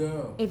Yeah, wanted to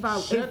go. if I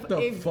Shut the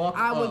if fuck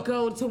I would up.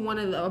 go to one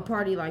of a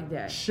party like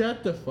that,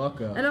 Shut the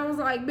fuck up. and I was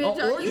like, bitch,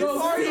 A are orgy you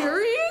party?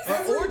 serious?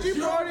 An orgy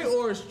party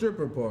or a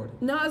stripper party?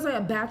 No, it was like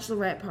a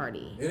bachelorette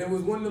party. And it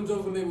was one of them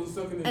jokes when they was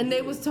sucking. And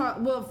they was talk.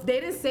 Well, they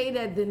didn't say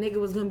that the nigga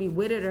was gonna be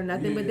with it or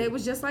nothing, but Yeah. they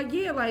was just like,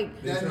 yeah,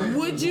 like, That nigga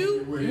would was you?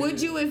 gonna be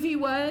with Would you if he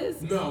was?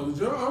 No, the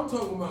joke I'm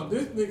talking about.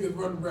 This nigga's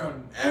running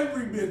around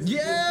every bitch.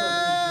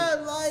 Yeah,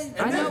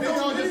 like. I know. They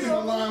all just in the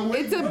line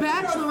waiting. It's a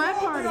bachelorette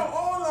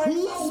party.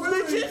 Whose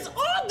bitches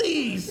are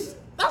these?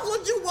 That's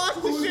what you watch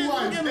the Whose shit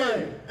wife? looking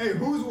like. Hey,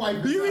 whose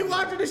wife is You be that?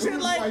 watching the shit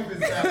Whose like- wife is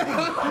that?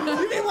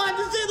 You be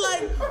watching shit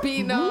like.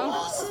 Pino.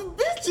 Whose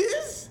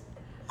bitches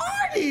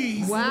are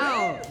these?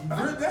 Wow,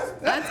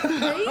 that's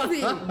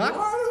crazy.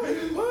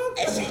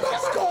 And she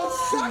just gonna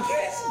suck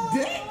his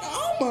dick?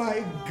 Oh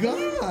my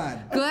god.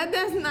 Glad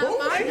that's not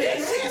my And then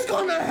bitch. she's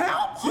gonna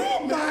help?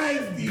 Oh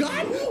my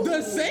god.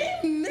 The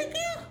same nigga?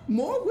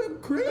 More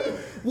whipped cream?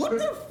 What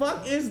the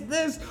fuck is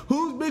this?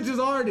 Whose bitches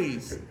are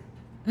these?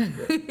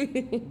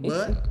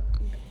 But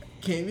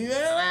can't be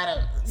that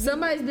ladder.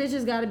 Somebody's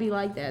bitches gotta be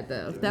like that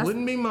though. That's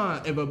Wouldn't be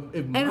mine. If my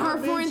her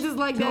bitch friends is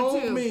like that,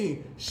 told too. me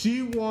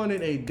she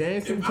wanted a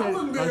dancing If I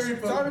was teddy. married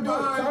for Time to do it,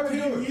 time 5, to do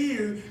 10 it.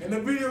 years and the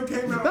video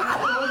came out,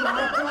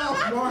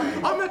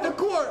 oh I'm at the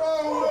court.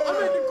 Oh,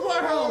 I'm at the oh,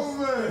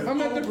 courthouse. man.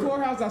 I'm at the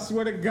courthouse. I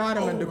swear to God,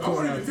 I'm at the I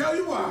want to courthouse. tell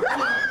you why.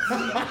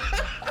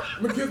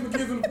 I'm gonna kiss my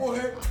kids in the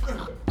forehead.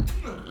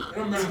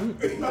 And I'm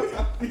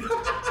out.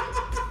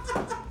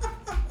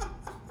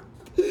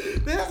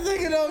 This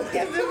nigga don't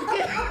get this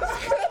kid.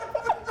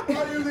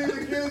 Why you leave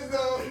the kids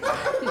though?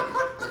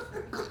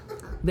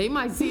 they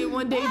might see it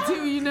one day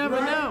too. You never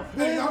know.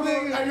 Hey, y'all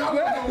gonna know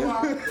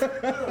why.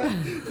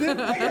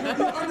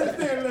 You'll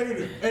understand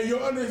later. Hey, you'll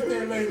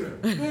understand later.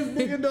 This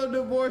nigga don't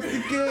divorce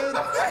the kid.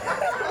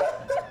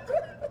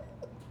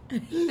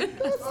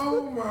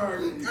 Oh my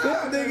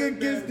god. That nigga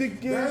kissed the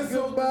kids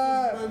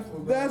goodbye.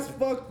 That's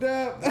fucked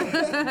up.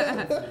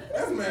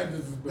 That's mad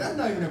disrespectful. That's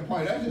not even a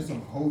party. That's just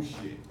some hoe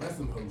shit. That's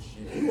some hoe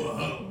shit. You a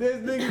hoe. This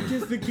nigga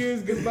kissed the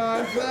kids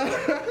goodbye,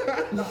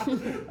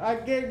 son. I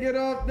can't get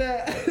off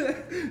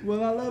that.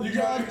 Well, I love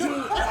y'all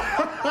too.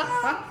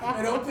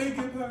 Hey, don't take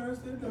it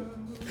personal.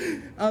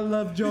 I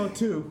love y'all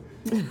too.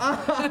 You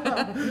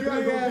gotta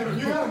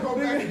go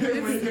back and get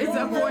him. It's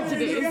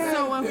unfortunate. It's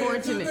so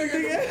unfortunate.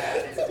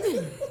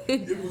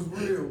 It was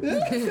real.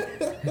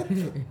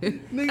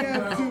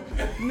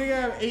 Nigga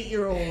have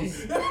 8-year-olds.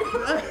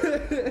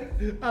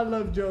 I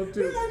love Joe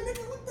too.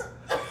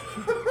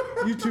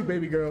 You too,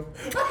 baby girl.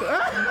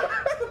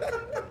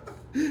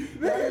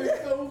 That is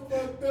so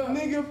fucked up.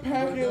 Nigga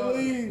pack and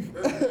leave.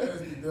 That's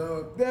nasty,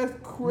 dog. That's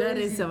crazy. That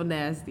is so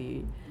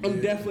nasty. I'm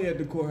definitely at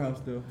the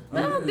courthouse though.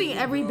 I don't think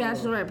every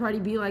bachelorette party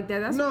be like that.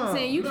 That's what I'm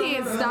saying. You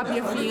can't stop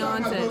your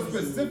fiance.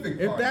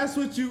 If that's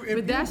what you,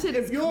 But that shit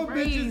is if your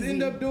crazy. bitches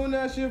end up doing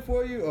that shit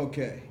for you,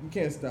 okay, you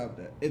can't stop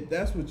that. If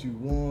that's what you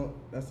want,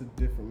 that's a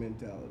different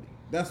mentality.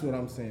 That's what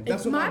I'm saying.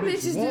 That's If what my bitch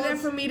bitches do that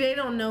wants. for me, they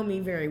don't know me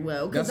very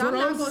well. Because That's I'm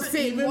what not I'm going to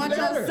saying. sit and Even watch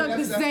y'all better. suck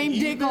the That's same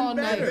even dick all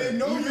better. night. They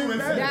know you and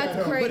That's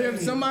that. crazy. But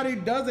if somebody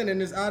doesn't and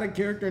it's out of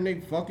character and they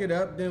fuck it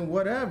up, then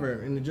whatever.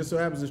 And it just so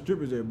happens the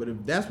stripper's there. But if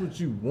that's what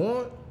you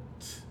want,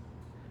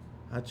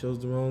 I chose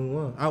the wrong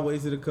one. I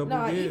wasted a couple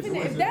No, years. even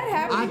if that I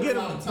happened, get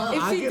them.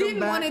 if she didn't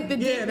want it, the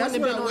dick that's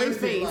wouldn't what have been I on her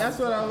wasted. face. That's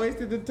what I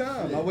wasted the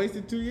time. I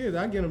wasted 2 years.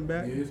 I get them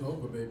back. Yeah, it's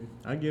over, baby.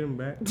 I get them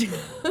back.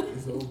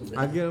 It's over, baby.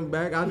 I get them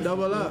back. I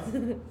double up.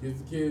 Kiss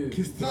the kids.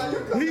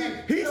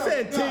 He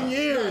said 10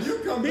 years. you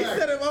come He back.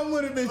 said if I'm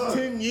with him, it's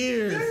 10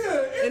 years.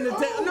 In the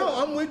no,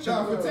 I'm with you.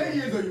 Nah, for 10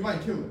 years though, you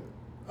might kill it.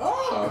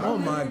 Oh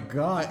my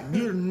God,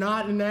 you're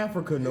not in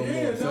Africa no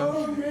more,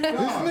 son. man. This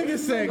nigga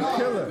said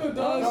killer.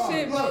 Oh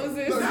shit,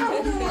 Moses. Now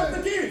I'm gonna watch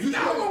the kids.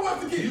 Now I'm gonna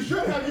watch the kids. You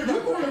should have 3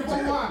 or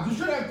 4 wives. You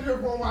should have 3 or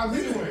 4 wives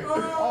anyway.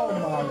 Oh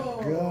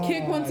my God.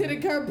 Kick one to the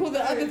curb, pull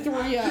the other 3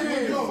 up.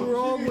 What's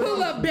wrong with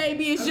Pull up,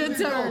 baby, it's your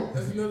turn.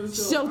 That's another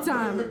show.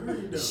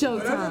 Showtime. That's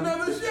Showtime.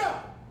 another show.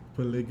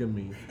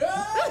 polygamy?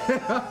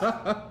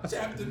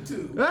 Chapter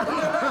 2.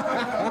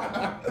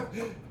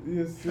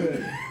 You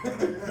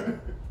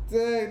said.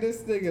 Dang,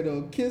 this nigga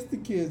don't kiss the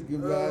kids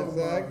goodbye, Oh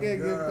so I my can't get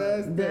God.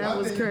 past that. I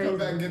was think you crazy. come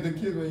back and get the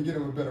kids when you get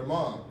them a better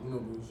mom. No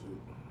bullshit.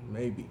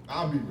 Maybe.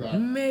 I'll be back.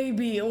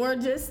 Maybe, or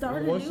just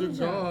start a Once new you're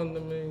job. gone, I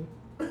mean,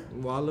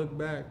 well, I look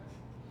back.